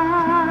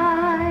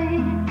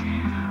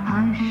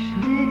 Hush,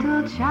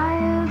 little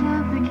child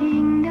of the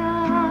kingdom.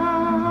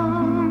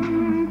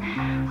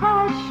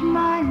 Hush,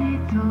 my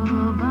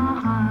little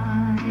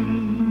Baha'i.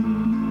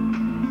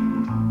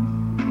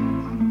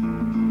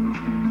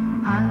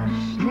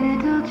 Hush,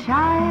 little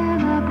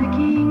child of the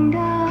kingdom.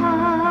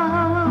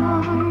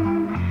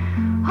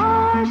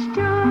 Hush,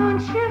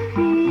 don't you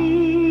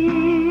fear.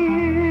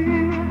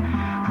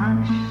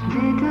 Hush,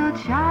 little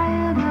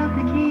child of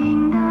the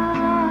kingdom.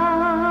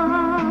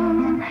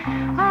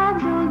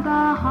 Abdul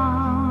Baha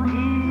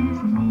is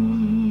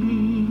near.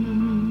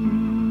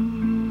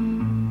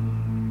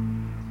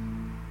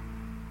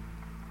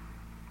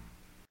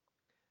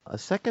 A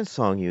second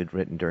song you'd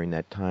written during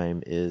that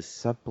time is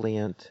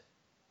Suppliant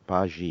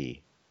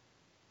Bahá'í.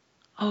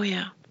 Oh,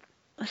 yeah.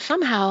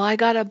 Somehow I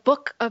got a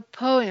book of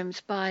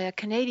poems by a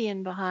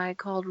Canadian Baha'i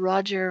called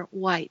Roger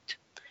White.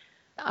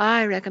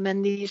 I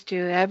recommend these to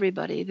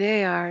everybody.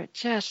 They are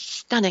just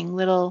stunning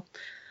little,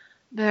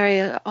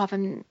 very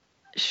often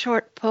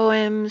short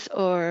poems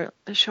or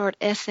short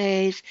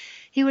essays.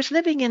 He was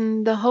living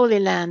in the Holy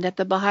Land at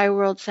the Baha'i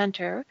World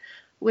Center,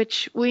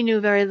 which we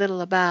knew very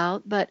little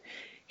about, but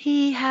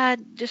he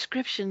had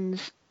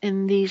descriptions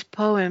in these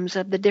poems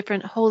of the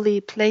different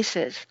holy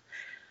places.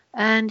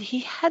 And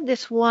he had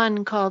this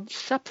one called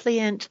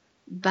Suppliant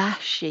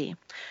Bashi.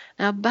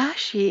 Now,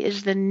 Bashi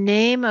is the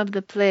name of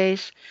the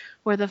place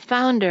where the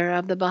founder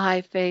of the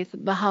Baha'i Faith,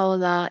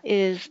 Baha'u'llah,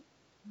 is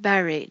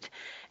buried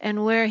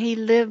and where he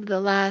lived the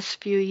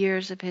last few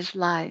years of his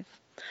life.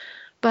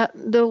 But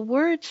the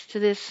words to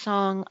this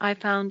song I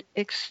found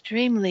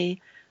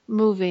extremely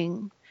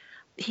moving.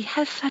 He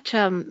has such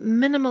a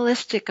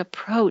minimalistic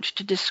approach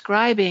to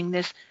describing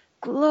this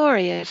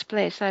glorious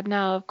place. I've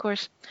now, of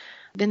course,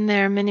 been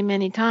there many,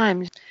 many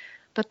times.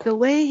 But the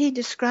way he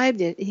described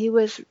it, he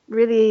was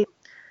really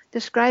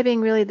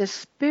describing really the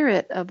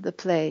spirit of the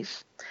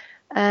place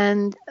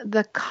and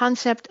the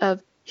concept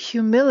of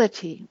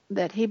humility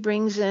that he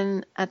brings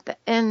in at the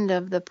end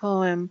of the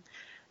poem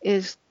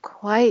is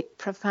quite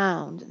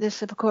profound.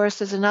 This, of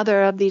course, is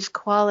another of these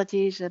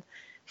qualities of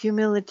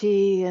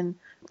humility and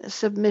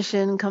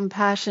submission,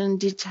 compassion,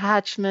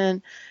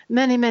 detachment,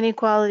 many, many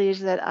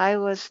qualities that I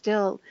was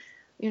still,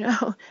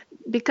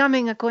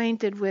 becoming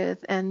acquainted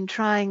with and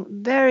trying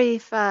very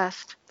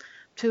fast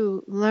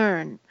to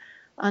learn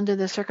under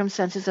the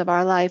circumstances of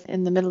our life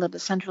in the middle of the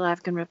Central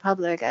African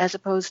Republic, as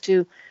opposed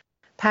to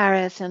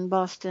Paris and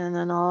Boston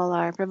and all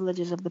our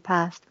privileges of the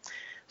past.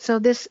 So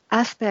this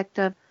aspect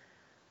of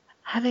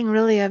having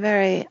really a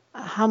very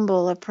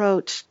humble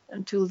approach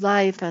to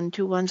life and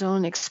to one's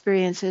own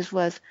experiences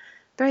was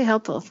very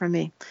helpful for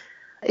me.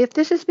 If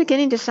this is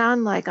beginning to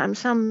sound like I'm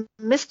some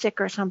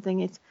mystic or something,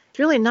 it's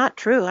really not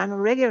true. I'm a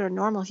regular,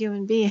 normal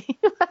human being.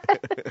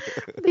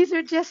 These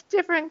are just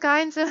different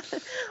kinds of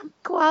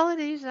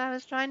qualities I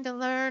was trying to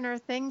learn or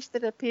things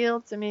that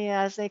appealed to me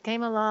as they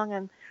came along.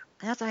 And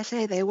as I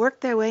say, they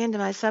worked their way into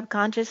my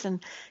subconscious and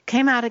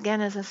came out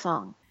again as a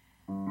song.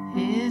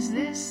 Is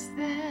this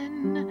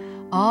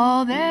then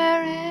all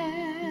there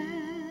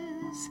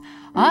is?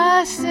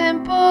 A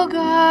simple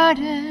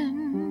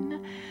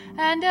garden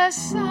and a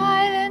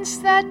silence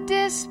that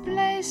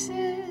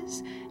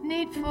displaces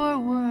need for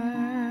words.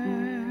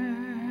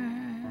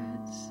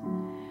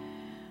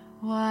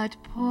 What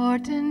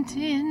portent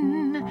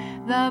in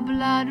the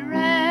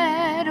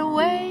blood-red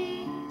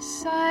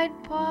wayside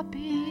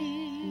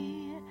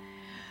poppy?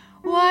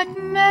 What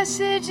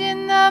message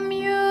in the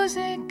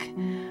music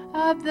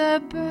of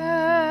the birds?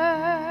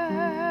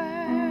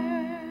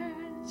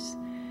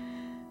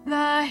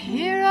 The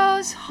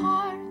hero's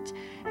heart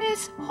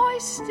is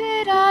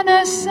hoisted on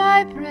a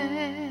cypress.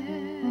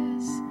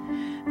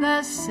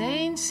 The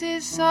saint's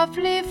is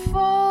softly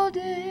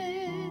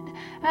folded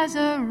as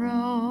a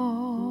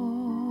rose.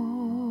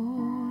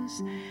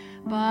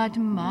 But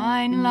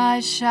mine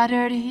lies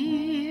shattered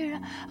here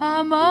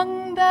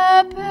among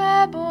the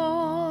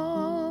pebbles,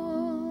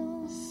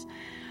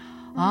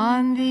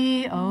 on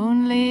the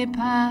only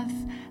path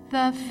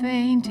the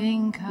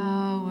fainting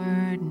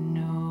coward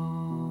knows.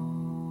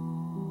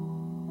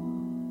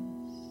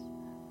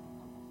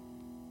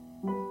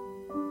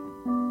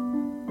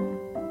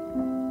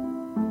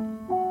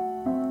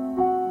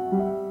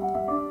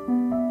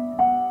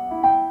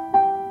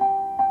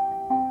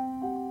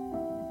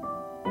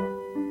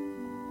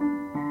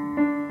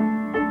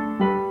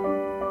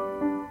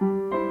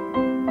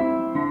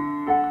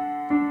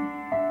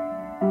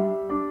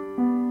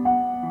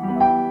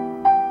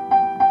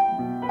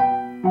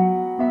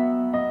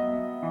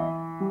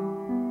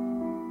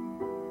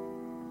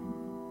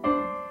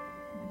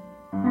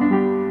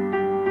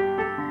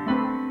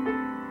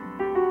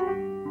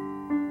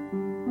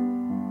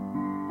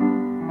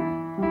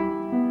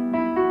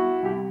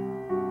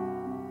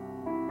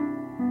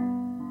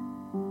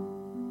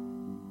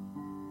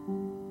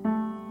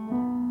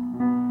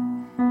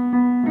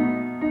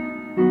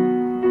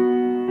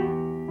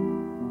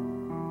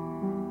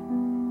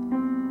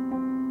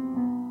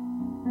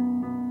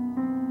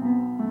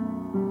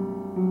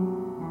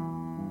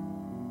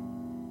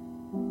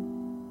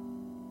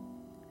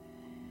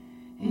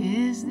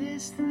 Is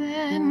this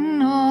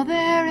then all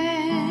there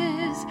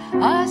is?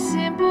 A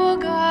simple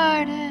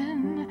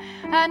garden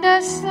and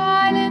a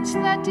silence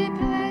that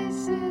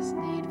displaces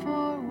need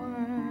for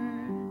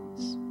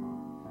words.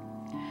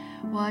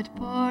 What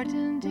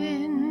portent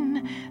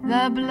in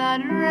the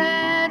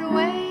blood-red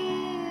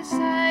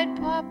wayside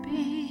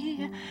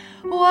poppy?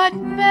 What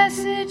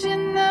message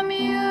in the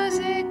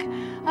music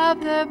of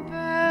the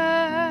birds?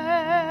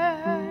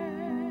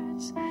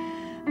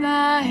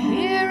 The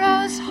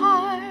hero's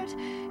heart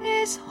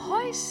is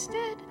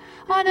hoisted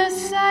on a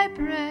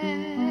cypress.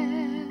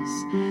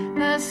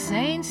 The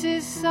saint's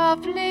is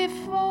softly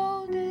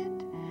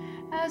folded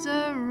as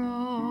a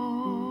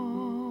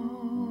rose.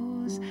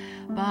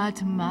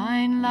 But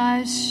mine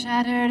lies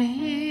shattered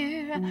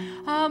here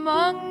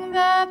among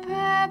the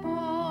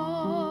pebbles,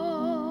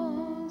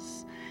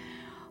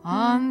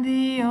 on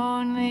the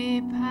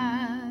only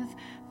path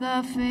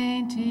the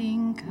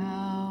fainting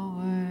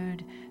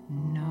coward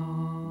knows.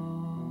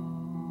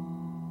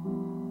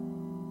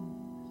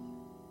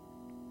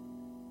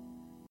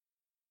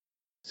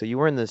 So you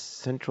were in the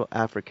Central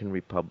African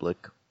Republic,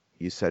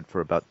 you said,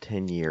 for about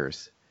 10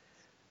 years.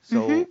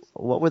 So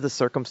what were the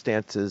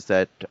circumstances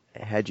that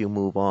had you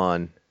move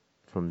on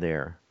from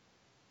there?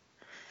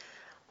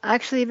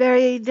 Actually,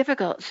 very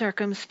difficult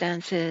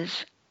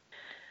circumstances.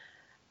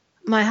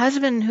 My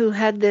husband, who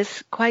had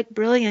this quite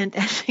brilliant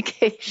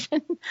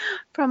education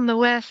from the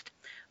West,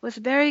 was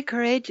very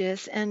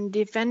courageous and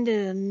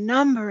defended a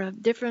number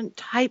of different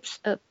types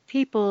of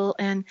people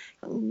and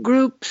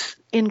groups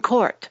in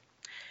court.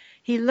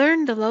 He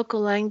learned the local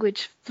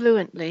language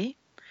fluently,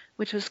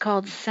 which was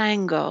called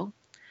Sango.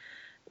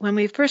 When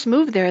we first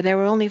moved there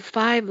were only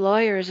 5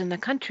 lawyers in the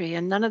country,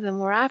 and none of them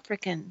were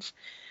Africans,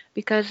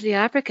 because the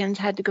Africans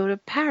had to go to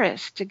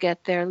Paris to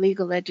get their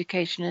legal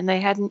education, and they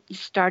hadn't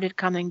started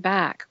coming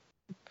back.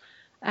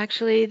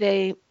 Actually,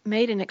 they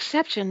made an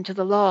exception to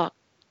the law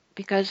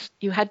because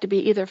you had to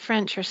be either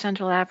French or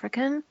Central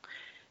African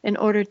in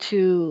order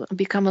to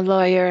become a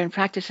lawyer and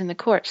practice in the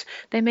courts.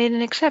 They made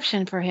an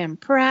exception for him.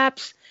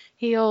 Perhaps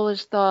he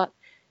always thought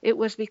it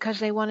was because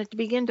they wanted to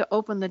begin to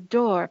open the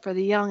door for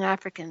the young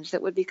Africans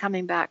that would be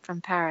coming back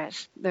from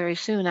Paris very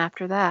soon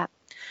after that.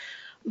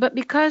 But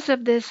because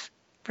of this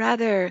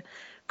rather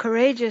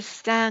courageous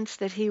stance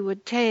that he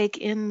would take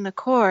in the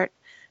court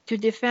to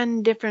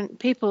defend different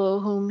people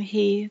whom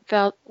he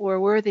felt were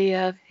worthy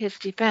of his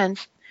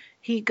defense,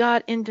 he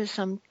got into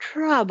some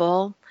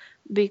trouble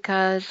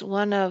because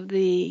one of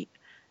the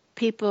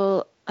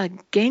people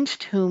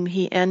against whom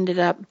he ended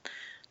up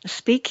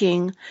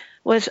speaking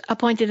was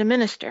appointed a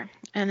minister.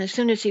 And as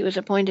soon as he was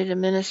appointed a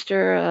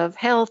minister of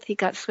health, he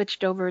got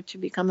switched over to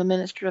become a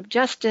minister of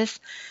justice.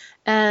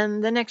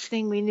 And the next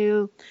thing we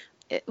knew,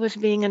 it was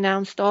being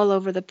announced all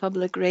over the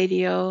public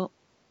radio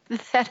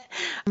that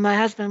my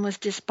husband was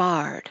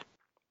disbarred.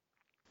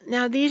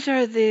 Now, these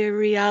are the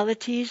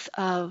realities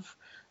of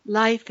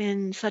life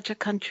in such a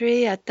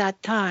country at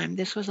that time.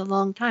 This was a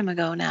long time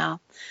ago now.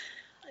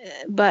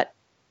 But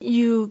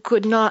you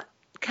could not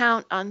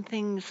count on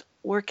things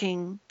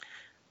working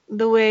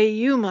the way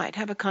you might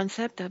have a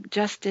concept of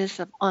justice,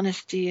 of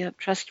honesty, of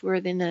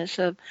trustworthiness,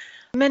 of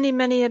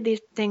many of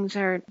these things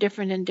are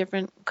different in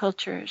different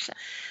cultures.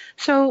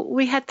 So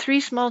we had 3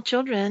 small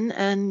children,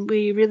 and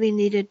we really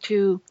needed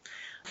to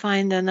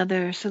find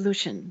another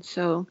solution.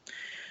 So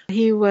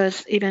he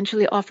was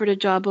eventually offered a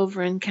job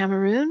over in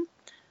Cameroon.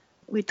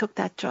 We took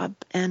that job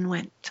and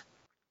went.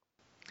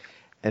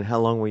 And how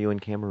long were you in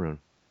Cameroon?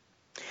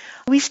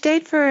 We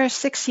stayed for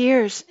 6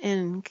 years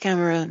in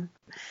Cameroon.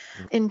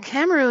 In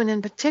Cameroon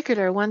in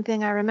particular, one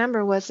thing I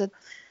remember was that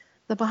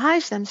the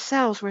Baha'is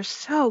themselves were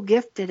so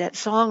gifted at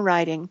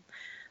songwriting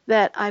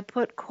that I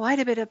put quite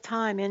a bit of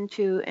time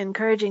into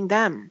encouraging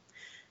them.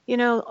 You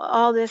know,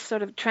 all this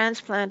sort of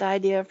transplant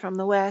idea from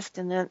the West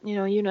and then,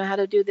 you know how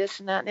to do this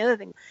and that and the other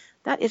thing.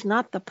 That is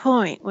not the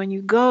point. When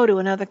you go to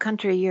another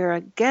country, you're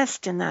a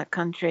guest in that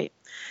country.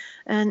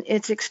 And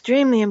it's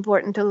extremely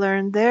important to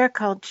learn their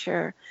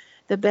culture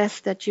the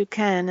best that you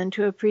can and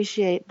to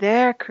appreciate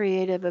their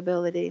creative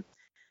ability.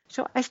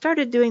 So I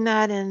started doing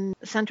that in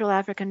Central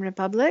African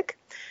Republic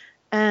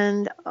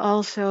and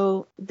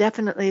also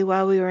definitely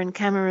while we were in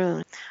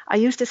Cameroon. I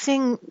used to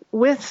sing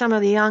with some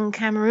of the young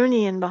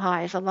Cameroonian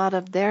Baha'is, a lot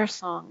of their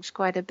songs,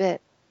 quite a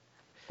bit.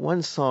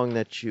 One song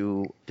that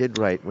you did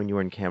write when you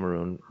were in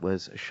Cameroon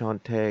was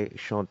Chante,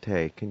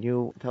 Chante. Can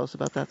you tell us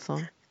about that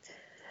song?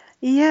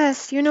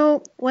 Yes,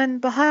 when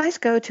Baha'is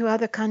go to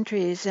other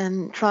countries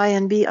and try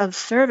and be of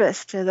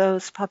service to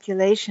those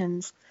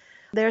populations,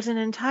 there's an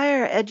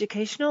entire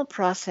educational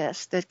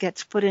process that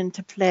gets put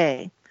into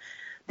play.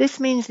 This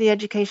means the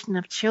education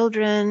of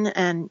children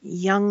and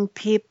young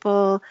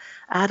people,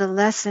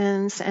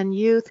 adolescents and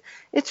youth.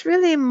 It's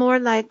really more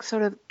like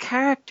sort of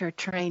character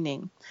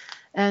training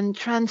and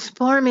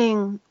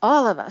transforming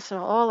all of us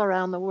all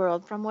around the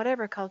world from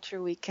whatever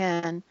culture we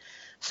can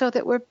so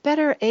that we're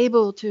better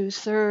able to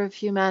serve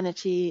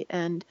humanity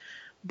and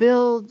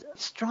build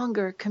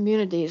stronger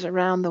communities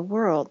around the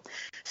world.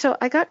 So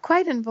I got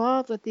quite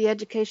involved with the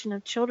education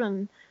of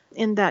children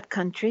in that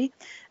country.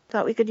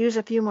 Thought we could use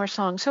a few more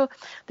songs. So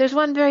there's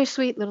one very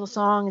sweet little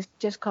song. It's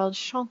just called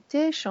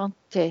Chante,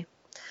 Chante.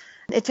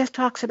 It just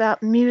talks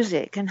about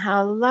music and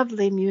how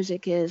lovely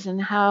music is and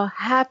how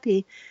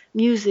happy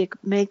music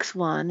makes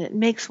one. It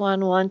makes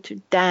one want to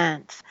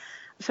dance.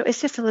 So it's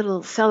just a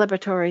little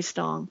celebratory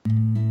song.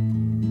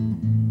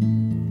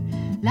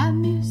 La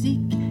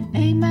musique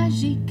est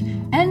magique,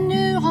 elle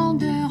nous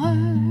rend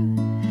heureux,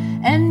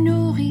 elle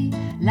nourrit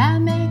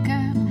l'âme et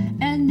cœur,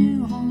 elle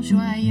nous rend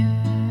joyeux.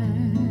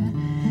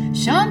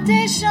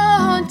 Chantez,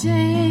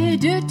 chantez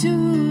de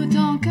tout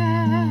ton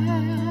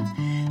cœur,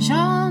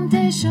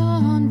 chantez,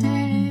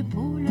 chantez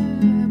pour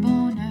le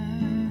bonheur.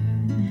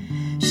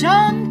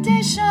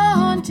 Chantez,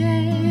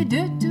 chantez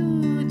de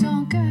tout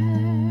ton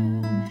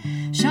cœur,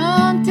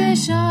 chantez,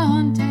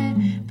 chantez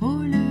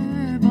pour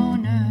le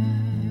bonheur.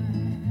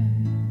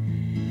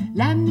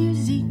 La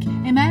musique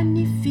est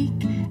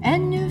magnifique,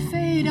 elle nous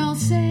fait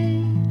danser.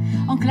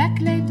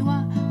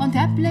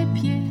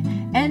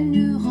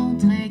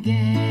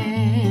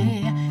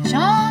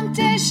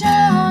 Chantez,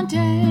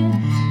 chantez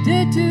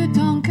de tout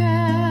ton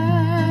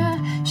cœur.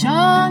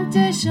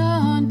 Chantez,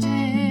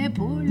 chantez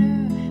pour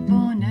le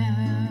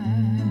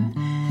bonheur.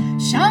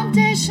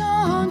 Chantez,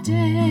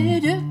 chantez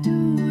de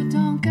tout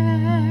ton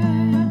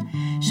cœur.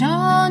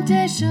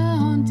 Chantez,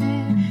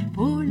 chantez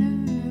pour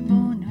le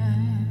bonheur.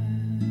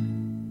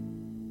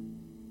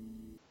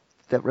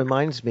 That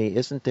reminds me,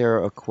 isn't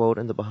there a quote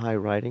in the Baha'i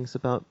writings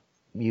about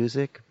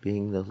music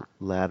being the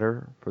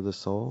ladder for the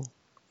soul?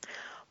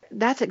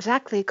 That's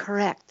exactly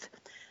correct.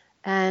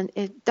 And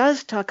it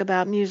does talk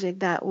about music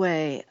that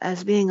way,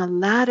 as being a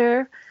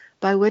ladder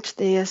by which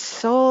the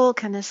soul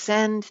can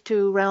ascend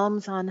to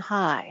realms on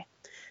high.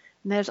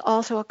 And there's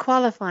also a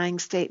qualifying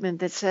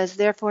statement that says,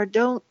 therefore,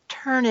 don't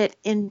turn it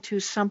into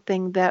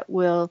something that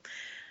will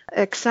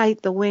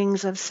excite the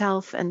wings of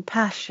self and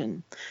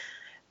passion.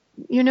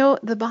 You know,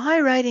 the Baha'i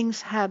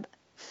writings have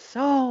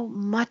so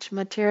much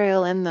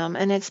material in them,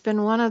 and it's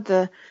been one of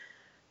the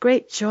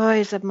great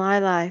joys of my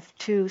life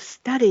to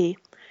study,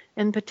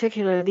 in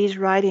particular, these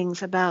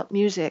writings about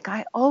music.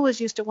 I always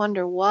used to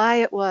wonder why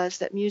it was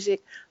that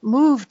music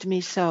moved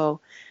me so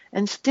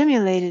and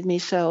stimulated me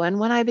so. And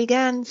when I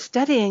began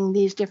studying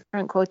these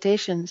different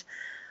quotations,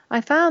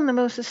 I found the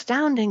most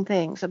astounding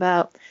things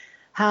about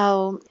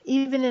how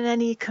even in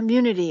any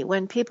community,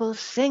 when people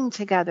sing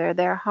together,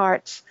 their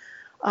hearts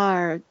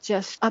are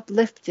just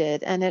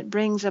uplifted, and it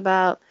brings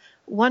about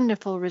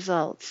wonderful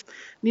results.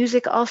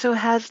 Music also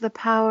has the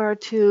power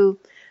to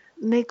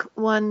make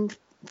one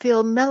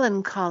feel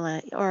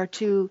melancholy, or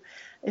to,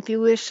 if you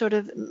wish, sort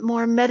of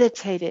more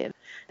meditative.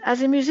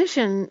 As a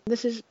musician,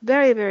 this is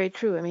very, very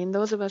true. I mean,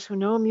 those of us who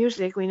know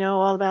music, we know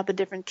all about the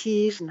different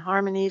keys and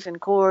harmonies and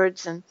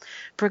chords and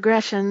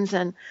progressions,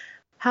 and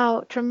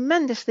how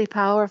tremendously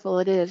powerful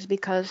it is,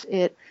 because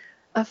it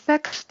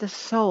affects the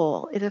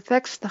soul, it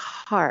affects the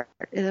heart,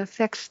 it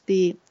affects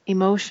the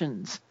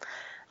emotions.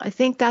 I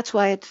think that's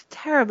why it's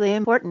terribly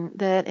important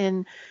that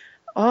in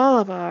all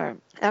of our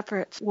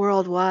efforts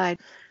worldwide,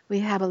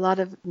 we have a lot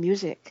of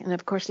music. And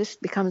of course, this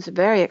becomes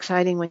very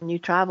exciting when you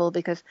travel,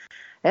 because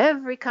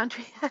every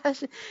country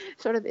has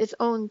sort of its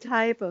own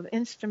type of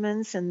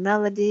instruments and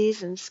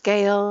melodies and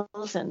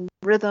scales and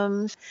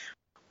rhythms.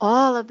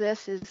 All of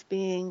this is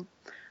being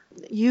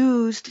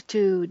used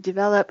to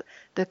develop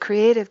the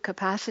creative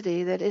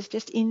capacity that is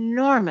just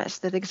enormous,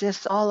 that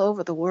exists all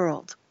over the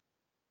world.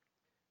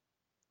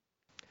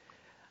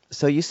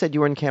 So you said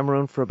you were in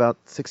Cameroon for about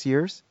 6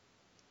 years?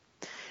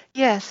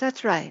 Yes,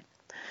 that's right.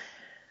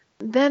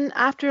 Then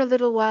after a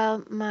little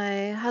while,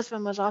 my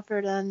husband was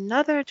offered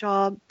another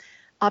job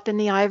up in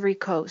the Ivory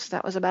Coast.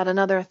 That was about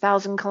another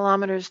 1,000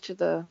 kilometers to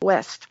the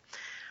west.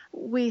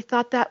 We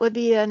thought that would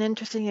be an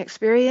interesting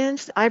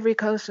experience. Ivory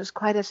Coast was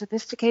quite a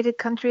sophisticated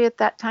country at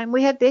that time.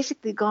 We had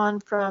basically gone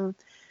from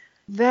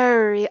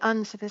very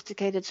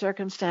unsophisticated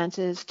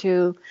circumstances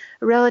to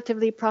a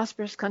relatively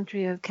prosperous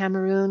country of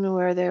Cameroon,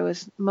 where there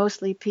was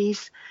mostly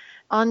peace,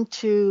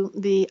 onto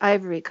the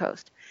Ivory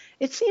Coast.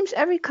 It seems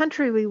every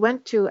country we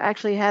went to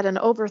actually had an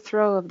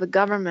overthrow of the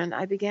government.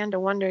 I began to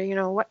wonder,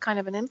 what kind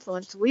of an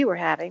influence we were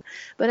having.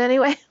 But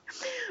anyway,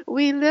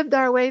 we lived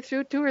our way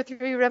through 2 or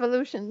 3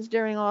 revolutions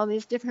during all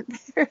these different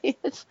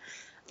periods.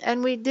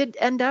 And we did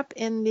end up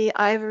in the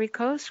Ivory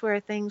Coast, where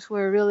things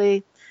were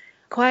really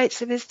quite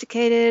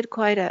sophisticated.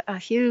 Quite a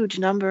huge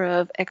number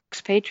of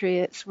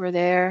expatriates were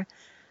there.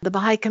 The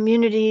Baha'i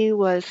community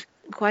was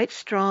quite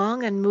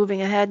strong and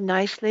moving ahead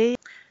nicely.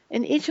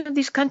 In each of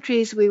these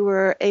countries, we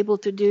were able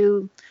to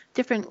do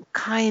different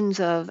kinds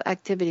of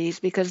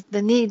activities because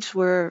the needs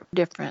were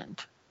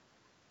different.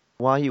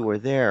 While you were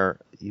there,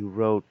 you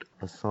wrote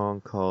a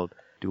song called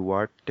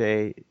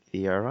Duarte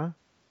Vieira.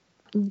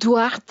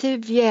 Duarte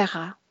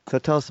Vieira. So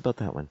tell us about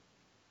that one.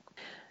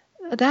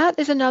 That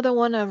is another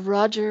one of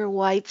Roger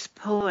White's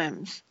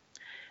poems.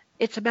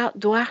 It's about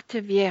Duarte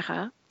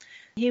Vieira.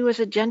 He was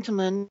a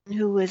gentleman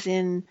who was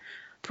in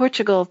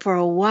Portugal for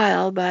a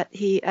while, but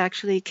he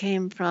actually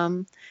came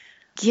from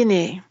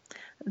Guinea,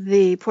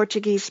 the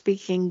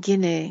Portuguese-speaking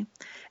Guinea.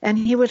 And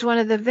he was one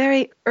of the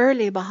very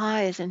early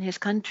Baha'is in his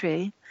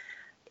country.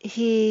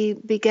 He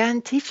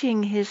began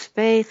teaching his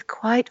faith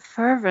quite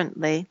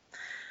fervently,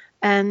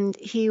 and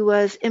he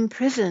was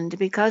imprisoned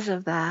because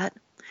of that.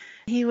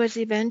 He was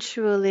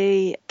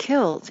eventually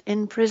killed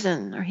in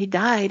prison, or he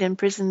died in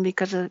prison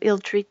because of ill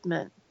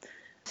treatment.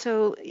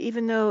 So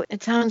even though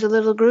it sounds a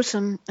little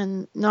gruesome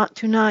and not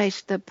too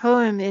nice, the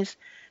poem is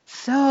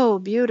so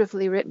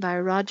beautifully written by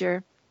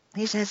Roger.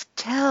 He says,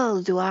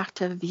 "Tell,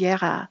 Duarte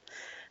Vieira,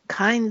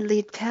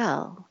 kindly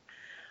tell,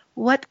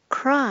 what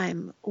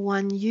crime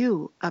won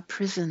you a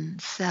prison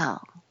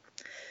cell?"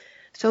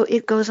 So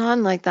it goes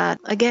on like that.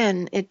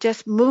 Again, it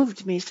just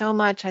moved me so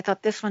much. I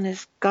thought this one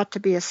has got to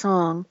be a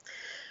song.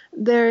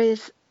 There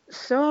is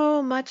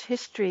so much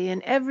history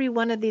in every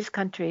one of these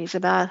countries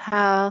about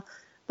how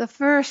the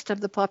first of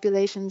the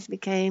populations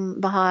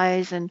became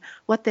Baha'is and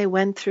what they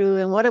went through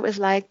and what it was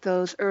like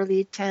those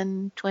early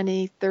 10,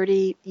 20,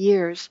 30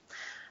 years.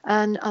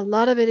 And a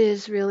lot of it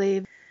is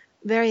really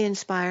very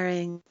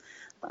inspiring.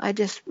 I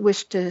just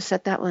wish to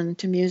set that one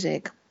to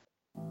music.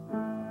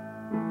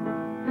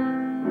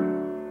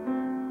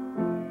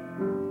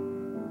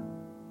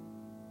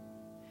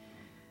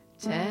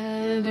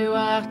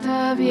 art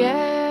of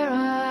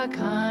Yera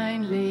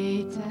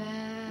kindly tell?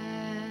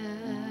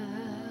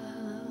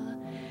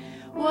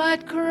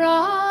 What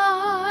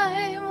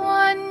crime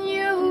won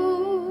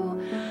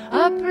you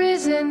a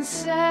prison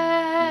cell?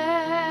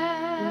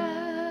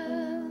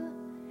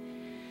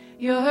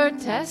 Your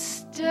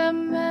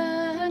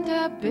testament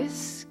a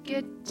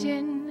biscuit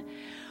tin.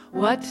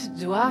 What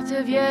droit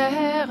of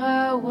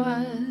Yera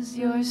was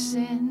your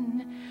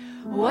sin?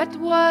 What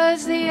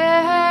was the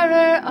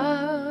error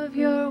of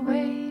your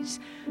ways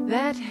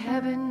that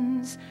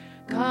heaven's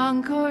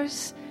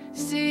concourse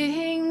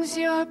sings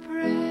your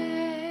praise?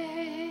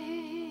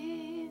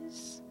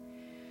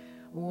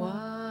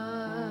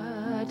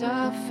 What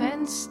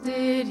offense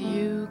did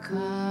you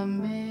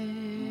commit?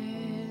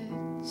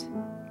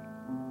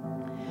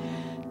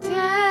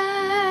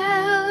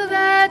 Tell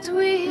that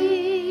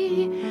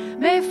we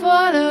may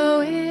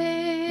follow it.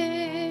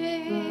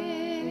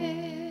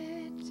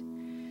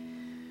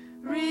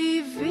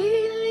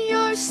 Reveal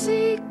your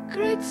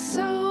secrets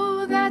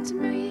so that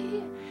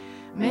we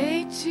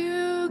may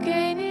too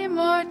gain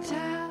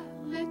immortality.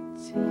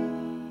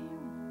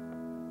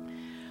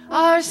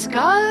 Our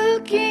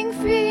skulking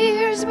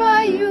fears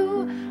by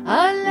you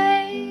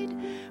allayed,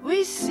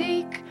 we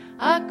seek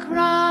a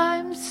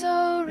crime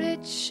so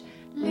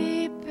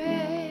richly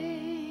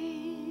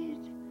paid.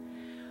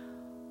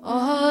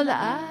 All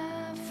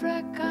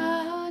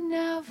Africa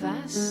now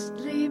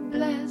vastly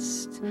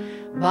blessed,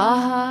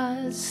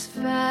 Baha's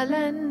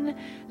felon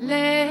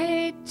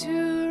laid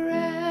to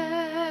rest.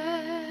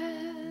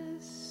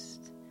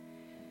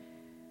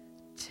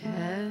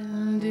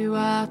 Tell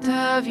Duarte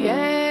of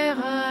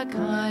Yera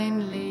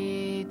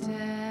kindly tell,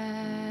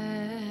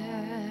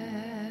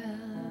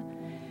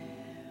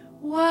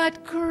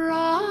 what crime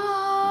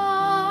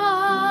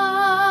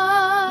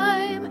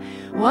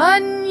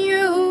won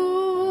you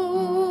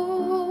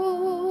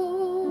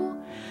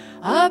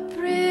a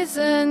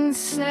prison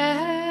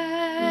cell?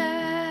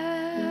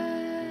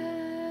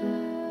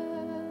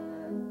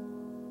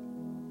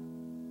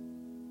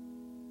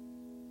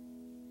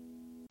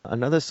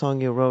 Another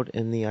song you wrote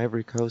in the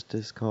Ivory Coast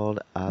is called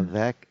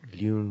Avec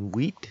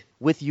l'unité,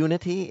 with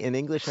unity in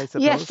English, I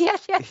suppose?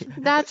 Yes.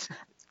 That's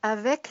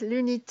Avec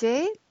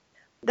l'unité.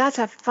 That's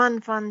a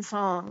fun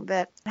song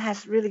that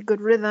has really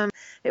good rhythm.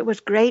 It was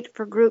great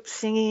for group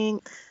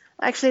singing.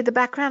 Actually, the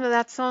background of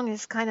that song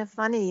is kind of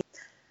funny.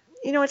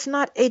 You know, it's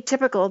not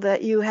atypical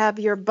that you have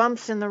your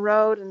bumps in the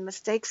road and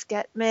mistakes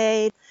get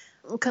made.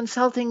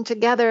 Consulting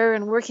together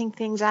and working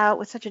things out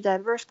with such a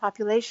diverse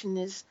population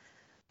is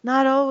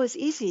not always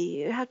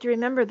easy. You have to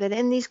remember that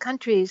in these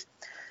countries,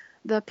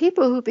 the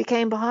people who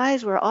became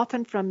Baha'is were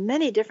often from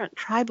many different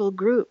tribal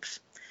groups.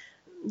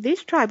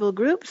 These tribal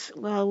groups,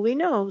 well, we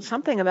know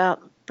something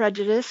about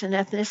prejudice and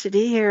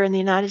ethnicity here in the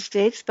United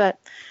States, but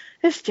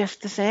it's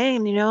just the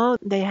same, you know.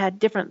 They had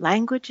different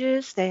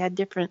languages, they had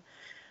different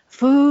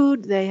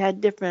food, they had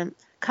different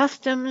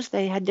customs,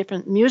 they had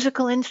different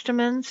musical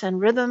instruments and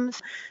rhythms.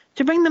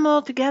 To bring them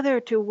all together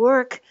to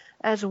work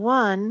as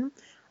one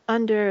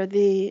under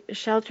the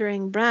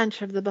sheltering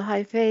branch of the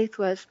Baha'i Faith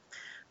was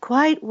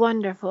quite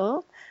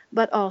wonderful,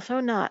 but also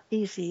not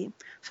easy.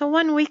 So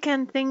one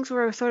weekend things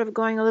were sort of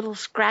going a little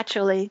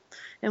scratchily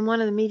in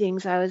one of the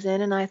meetings I was in,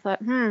 and I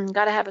thought,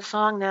 got to have a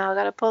song now,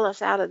 got to pull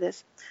us out of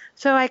this.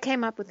 So I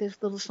came up with this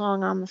little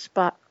song on the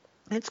spot.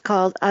 It's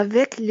called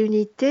Avec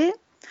l'unité.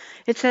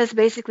 It says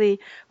basically,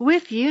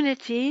 with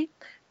unity,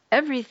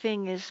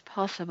 everything is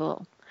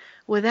possible.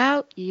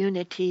 Without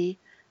unity,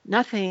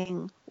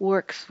 nothing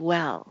works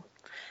well.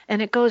 And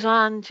it goes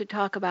on to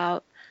talk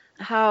about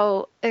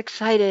how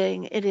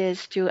exciting it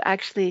is to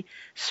actually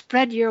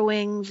spread your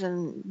wings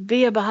and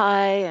be a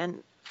Baha'i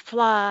and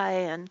fly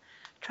and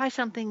try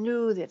something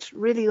new that's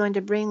really going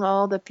to bring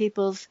all the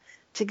peoples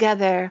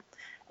together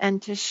and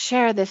to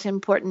share this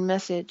important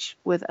message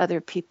with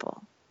other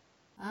people.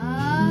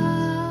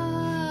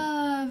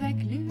 Avec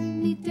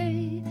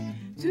l'unité,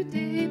 tout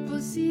est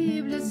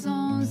possible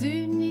sans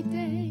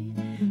unité.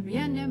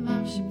 Rien ne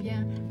marche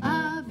bien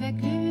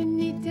avec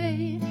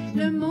l'unité.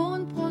 Le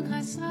monde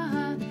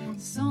progressera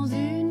sans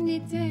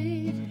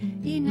unité.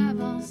 Il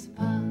n'avance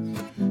pas.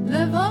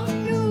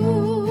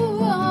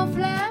 Levons-nous,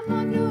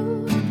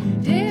 enflammons-nous,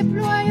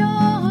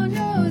 déployons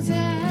nos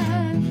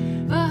ailes.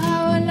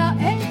 Baha'u'llah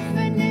est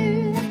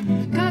venu,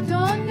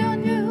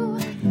 qu'attendons-nous?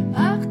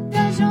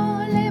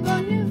 Partageons les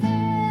bonnes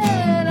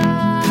nouvelles.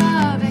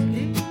 Avec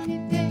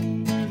l'unité,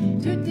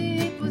 tout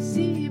est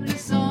possible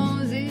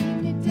sans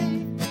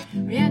unité.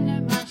 Rien ne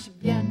marche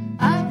bien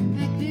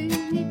avec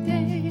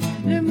l'unité.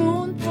 Le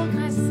monde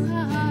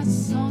progressera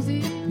sans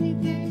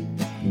unité.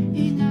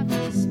 Il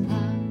n'avance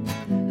pas.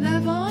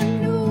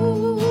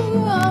 Levons-nous,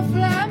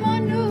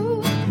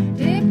 enflammons-nous,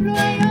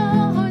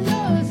 déployons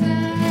nos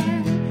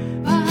ailes.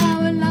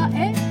 Baha'u'llah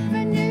est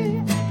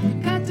venu,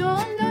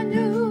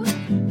 qu'attendons-nous?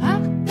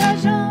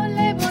 Partageons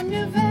les bonnes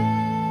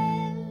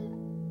nouvelles.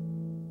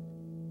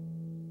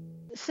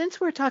 Since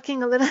we're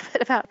talking a little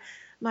bit about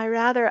my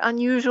rather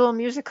unusual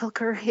musical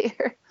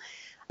career,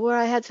 where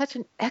I had such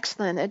an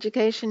excellent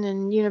education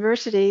in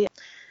university,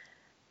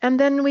 And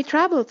then we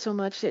traveled so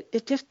much,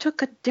 it just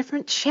took a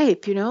different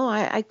shape, you know.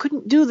 I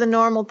couldn't do the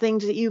normal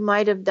things that you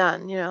might have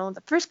done, you know.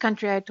 The first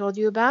country I told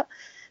you about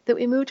that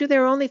we moved to,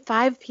 there were only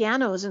 5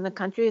 pianos in the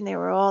country, and they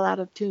were all out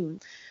of tune.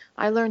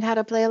 I learned how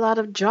to play a lot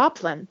of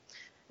Joplin.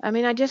 I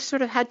mean, I just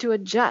sort of had to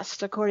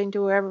adjust according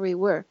to wherever we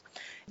were.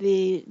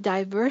 The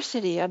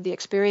diversity of the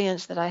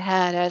experience that I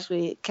had as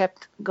we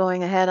kept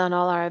going ahead on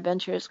all our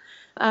adventures,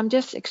 I'm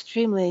just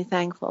extremely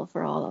thankful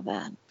for all of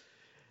that.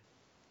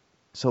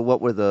 So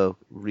what were the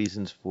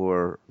reasons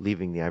for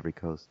leaving the Ivory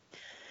Coast?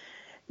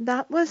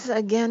 That was,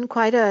 again,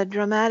 quite a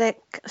dramatic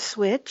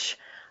switch.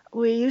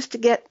 We used to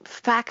get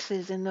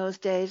faxes in those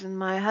days, and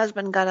my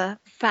husband got a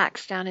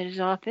fax down at his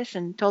office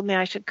and told me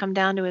I should come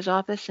down to his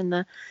office in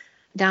the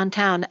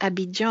downtown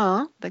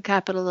Abidjan, the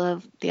capital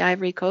of the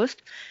Ivory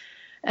Coast.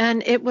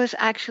 And it was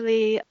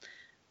actually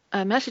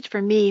a message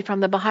for me from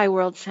the Baha'i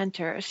World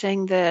Center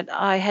saying that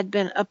I had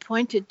been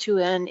appointed to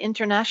an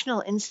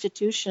international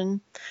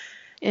institution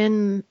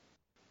in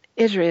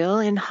Israel,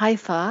 in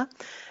Haifa,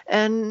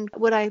 and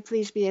would I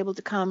please be able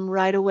to come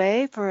right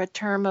away for a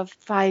term of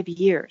 5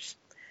 years.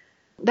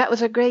 That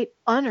was a great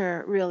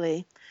honor,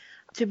 really,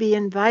 to be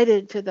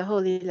invited to the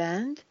Holy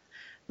Land.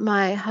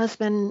 My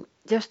husband,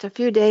 just a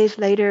few days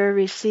later,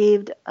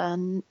 received a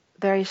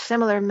very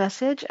similar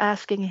message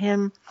asking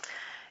him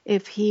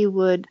if he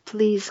would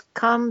please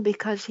come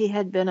because he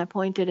had been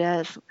appointed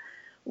as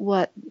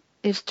what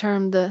is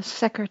termed the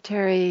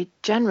Secretary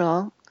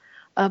General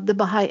of the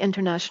Baha'i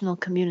International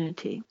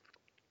Community.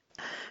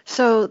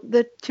 So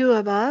the two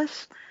of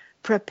us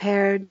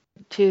prepared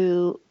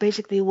to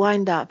basically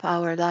wind up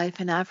our life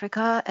in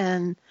Africa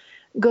and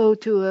go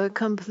to a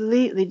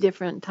completely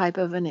different type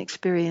of an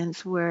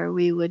experience where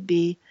we would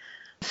be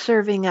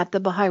serving at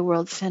the Baha'i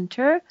World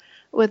Center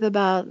with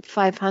about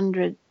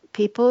 500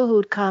 people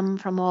who'd come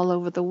from all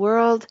over the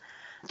world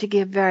to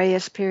give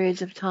various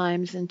periods of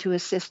times and to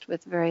assist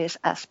with various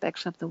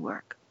aspects of the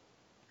work.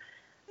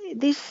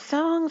 These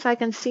songs I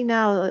can see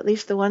now, at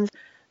least the ones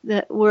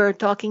that we're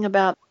talking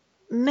about,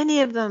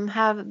 many of them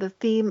have the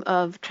theme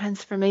of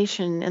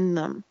transformation in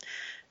them.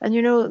 And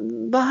you know,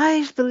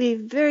 Baha'is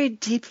believe very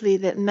deeply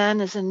that man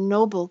is a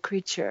noble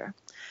creature,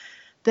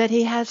 that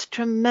he has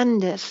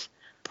tremendous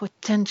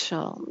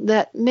potential,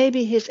 that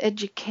maybe his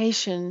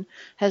education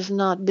has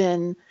not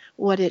been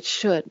what it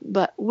should,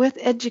 but with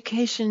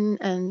education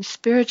and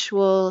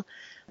spiritual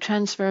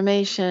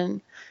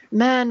transformation,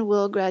 man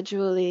will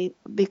gradually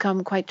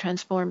become quite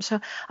transformed. So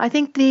I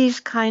think these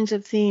kinds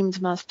of themes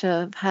must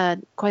have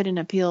had quite an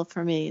appeal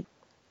for me.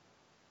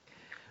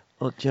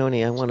 Well,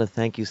 Joany, I want to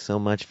thank you so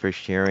much for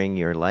sharing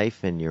your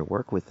life and your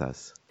work with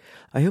us.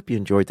 I hope you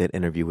enjoyed that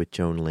interview with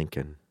Joan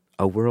Lincoln,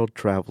 a world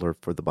traveler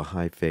for the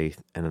Baha'i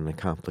Faith and an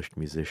accomplished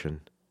musician.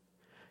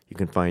 You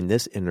can find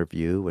this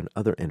interview and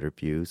other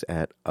interviews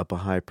at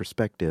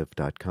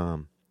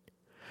abahaiperspective.com.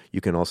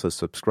 You can also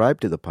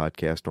subscribe to the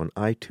podcast on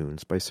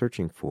iTunes by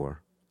searching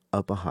for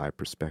A Baha'i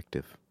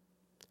Perspective.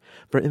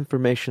 For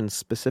information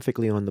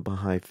specifically on the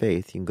Baha'i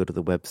Faith, you can go to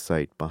the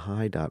website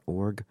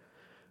baha'i.org,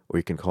 or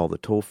you can call the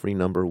toll-free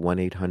number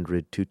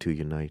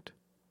 1-800-22-UNITE.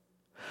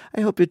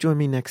 I hope you'll join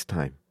me next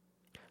time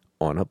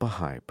on A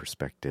Baha'i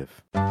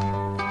Perspective.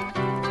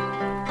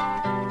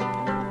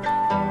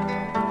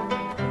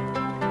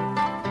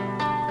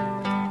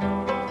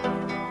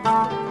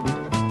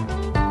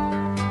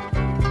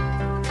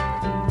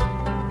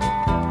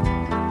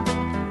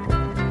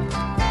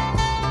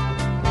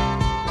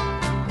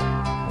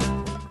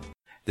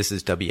 This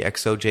is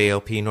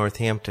WXOJLP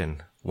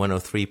Northampton,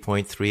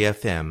 103.3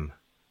 FM,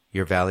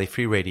 your Valley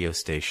Free Radio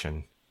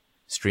station,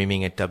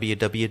 streaming at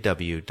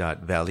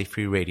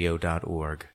www.valleyfreeradio.org.